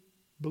they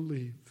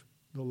believe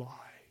the lie?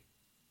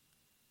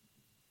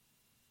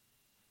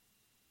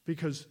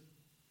 Because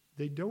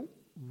they don't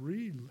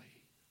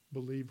really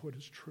believe what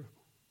is true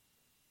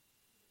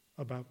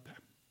about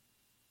them.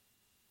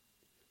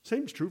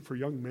 Same's true for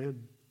young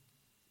men.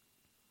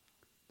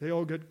 They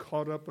all get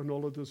caught up in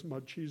all of this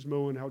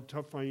machismo and how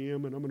tough I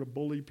am and I'm going to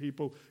bully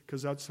people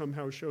because that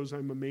somehow shows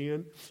I'm a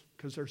man,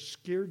 because they're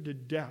scared to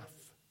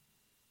death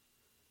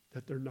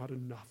that they're not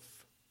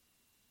enough.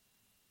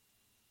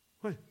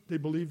 Why? They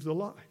believe the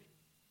lie.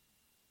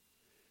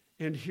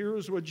 And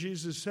here's what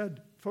Jesus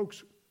said.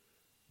 Folks,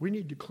 we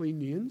need to clean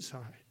the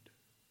inside.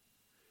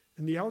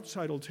 And the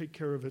outside will take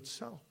care of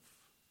itself.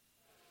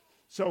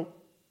 So,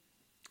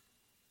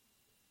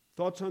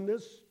 thoughts on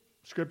this?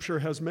 Scripture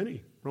has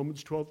many.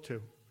 Romans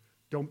 12:2.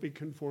 Don't be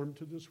conformed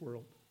to this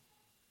world,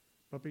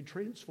 but be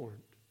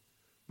transformed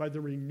by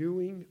the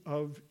renewing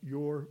of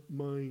your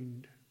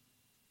mind.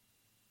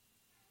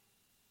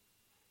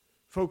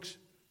 Folks,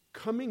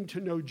 coming to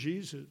know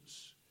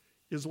Jesus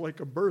is like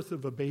a birth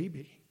of a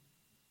baby.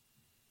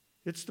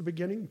 It's the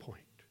beginning point.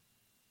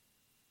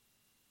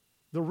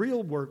 The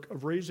real work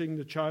of raising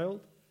the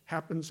child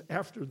happens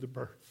after the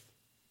birth.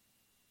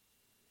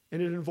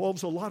 And it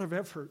involves a lot of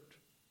effort.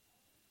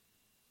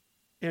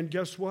 And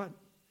guess what?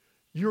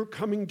 You're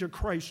coming to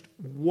Christ.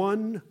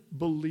 One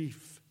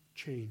belief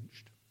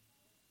changed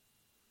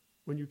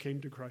when you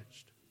came to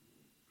Christ.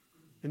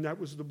 And that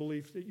was the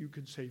belief that you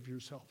could save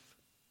yourself.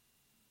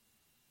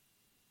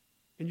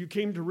 And you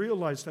came to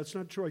realize that's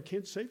not true. I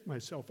can't save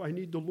myself. I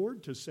need the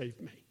Lord to save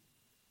me.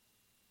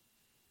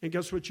 And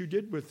guess what you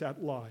did with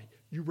that lie?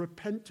 You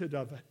repented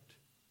of it.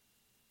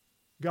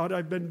 God,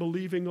 I've been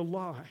believing a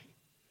lie.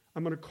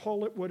 I'm going to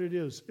call it what it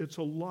is. It's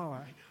a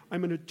lie.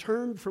 I'm going to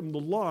turn from the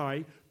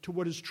lie to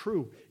what is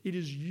true. It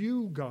is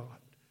you, God,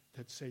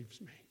 that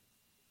saves me.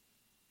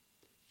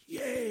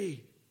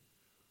 Yay!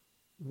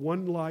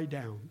 One lie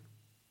down.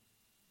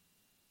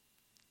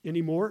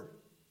 Any more?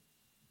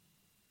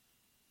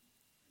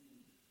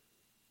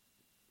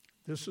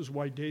 This is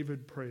why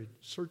David prayed,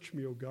 search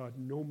me, O God,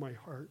 know my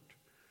heart.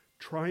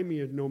 Try me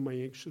and know my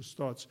anxious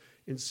thoughts,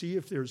 and see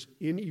if there's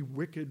any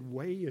wicked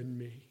way in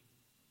me.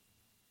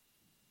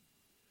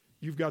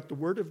 You've got the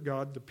Word of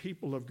God, the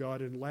people of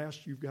God, and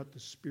last, you've got the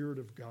Spirit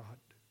of God.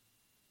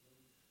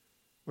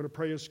 Want to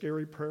pray a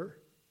scary prayer?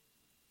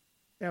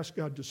 Ask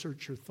God to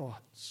search your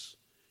thoughts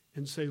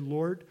and say,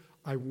 Lord,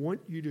 I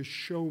want you to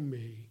show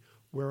me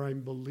where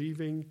I'm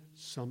believing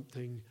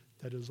something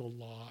that is a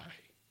lie.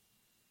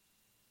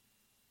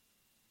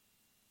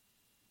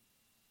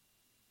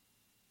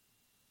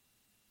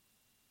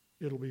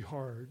 It'll be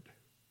hard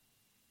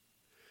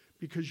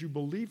because you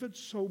believe it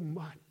so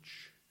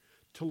much.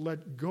 To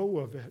let go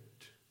of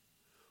it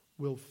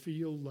will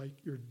feel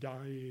like you're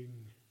dying.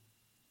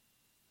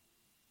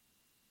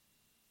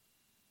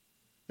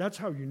 That's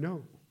how you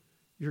know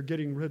you're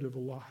getting rid of a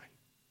lie.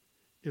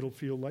 It'll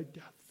feel like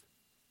death.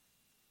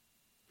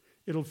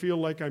 It'll feel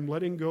like I'm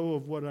letting go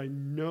of what I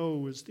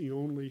know is the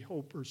only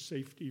hope or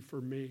safety for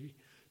me.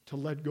 To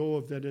let go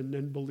of that and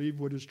then believe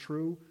what is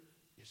true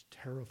is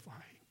terrifying.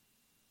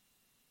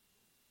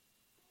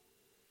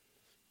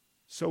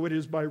 So it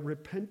is by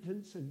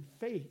repentance and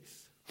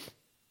faith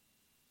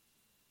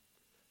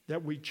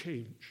that we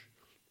change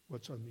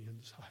what's on the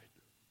inside.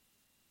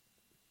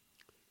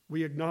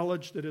 We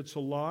acknowledge that it's a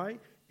lie,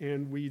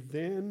 and we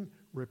then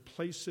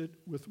replace it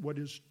with what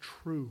is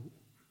true.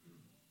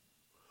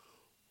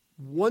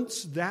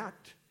 Once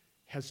that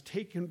has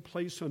taken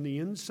place on the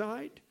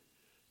inside,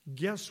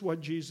 guess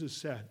what Jesus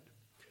said?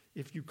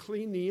 If you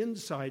clean the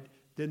inside,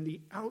 then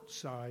the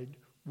outside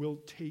will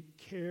take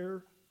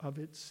care of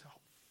itself.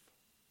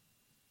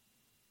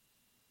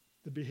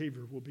 The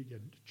behavior will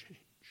begin to change.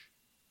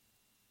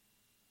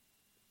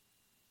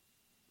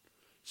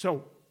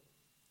 So,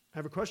 I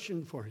have a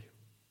question for you.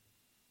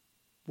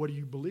 What do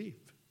you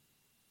believe?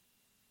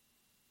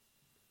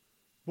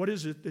 What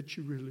is it that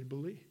you really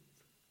believe?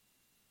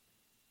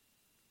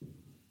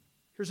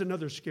 Here's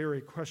another scary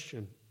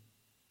question.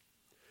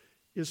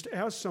 Is to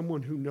ask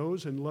someone who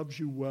knows and loves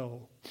you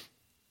well,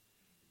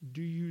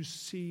 do you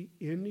see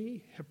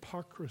any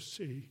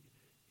hypocrisy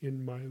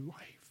in my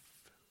life?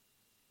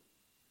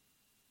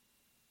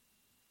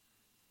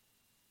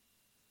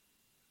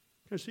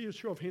 Can I see a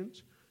show of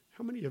hands?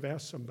 How many have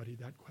asked somebody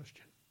that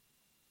question?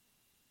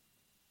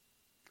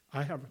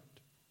 I haven't.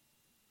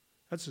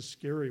 That's a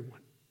scary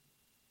one.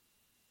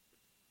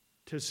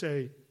 To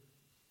say,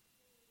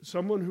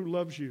 someone who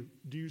loves you,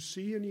 do you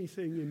see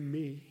anything in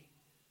me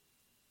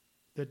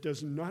that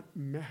does not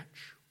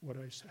match what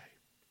I say?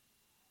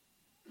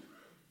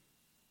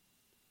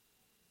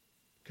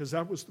 Because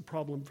that was the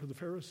problem for the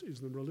Pharisees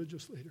and the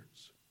religious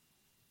leaders.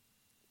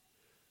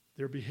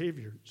 Their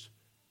behaviors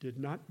did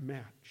not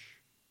match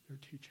their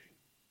teaching.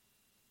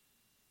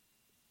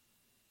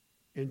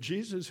 And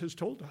Jesus has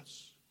told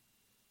us,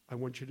 I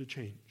want you to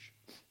change.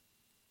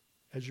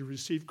 As you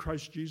receive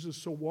Christ Jesus,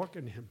 so walk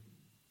in him.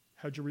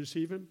 How'd you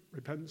receive him?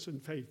 Repentance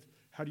and faith.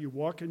 How do you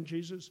walk in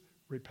Jesus?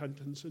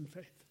 Repentance and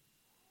faith.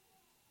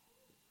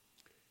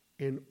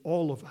 And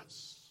all of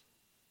us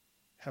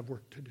have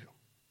work to do.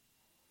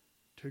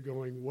 To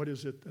going, what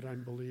is it that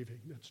I'm believing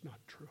that's not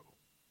true?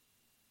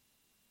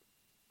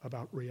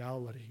 About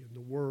reality and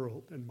the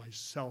world and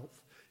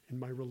myself and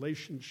my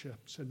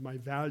relationships and my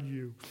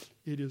value.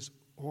 It is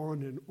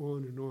on and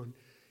on and on.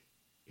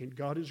 And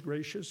God is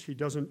gracious. He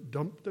doesn't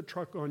dump the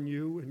truck on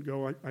you and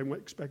go, I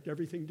expect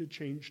everything to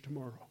change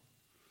tomorrow.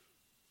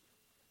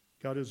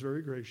 God is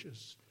very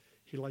gracious.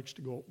 He likes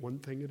to go one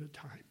thing at a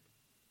time.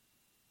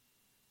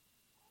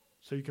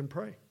 So you can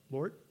pray,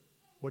 Lord,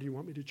 what do you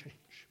want me to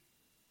change?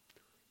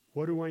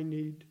 What do I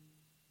need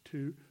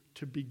to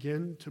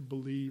begin to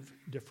believe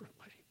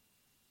differently?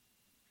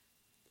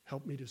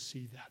 Help me to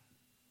see that.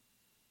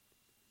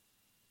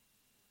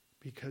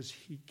 Because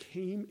he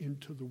came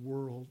into the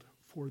world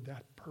for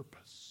that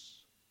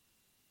purpose,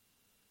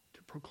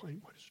 to proclaim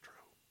what is true.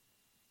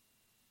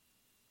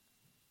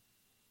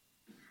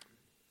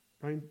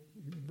 Brian,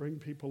 bring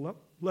people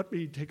up. Let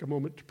me take a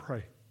moment to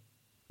pray.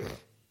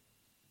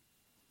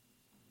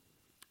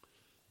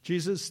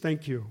 Jesus,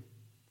 thank you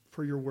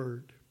for your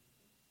word.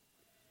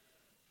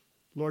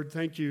 Lord,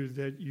 thank you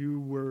that you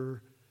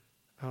were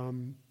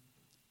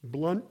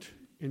blunt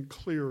and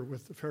clear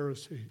with the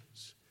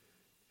Pharisees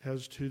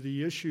as to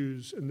the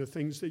issues and the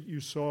things that you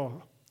saw,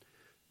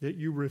 that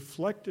you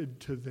reflected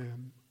to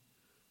them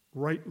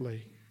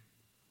rightly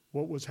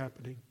what was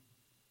happening.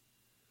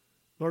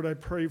 Lord, I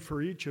pray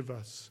for each of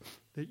us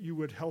that you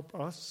would help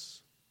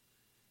us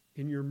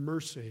in your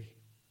mercy.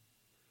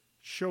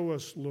 Show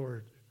us,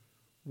 Lord,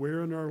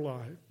 where in our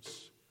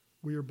lives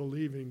we are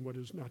believing what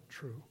is not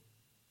true.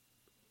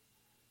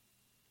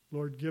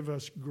 Lord, give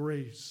us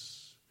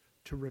grace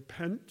to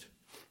repent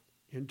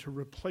and to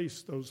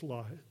replace those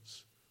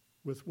lies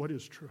with what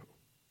is true.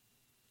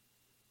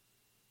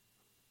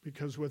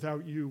 Because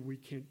without you, we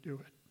can't do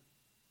it.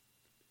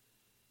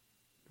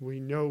 We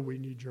know we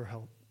need your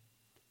help.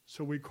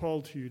 So we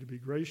call to you to be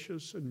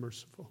gracious and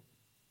merciful.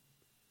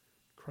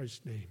 In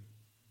Christ's name,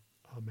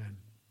 amen.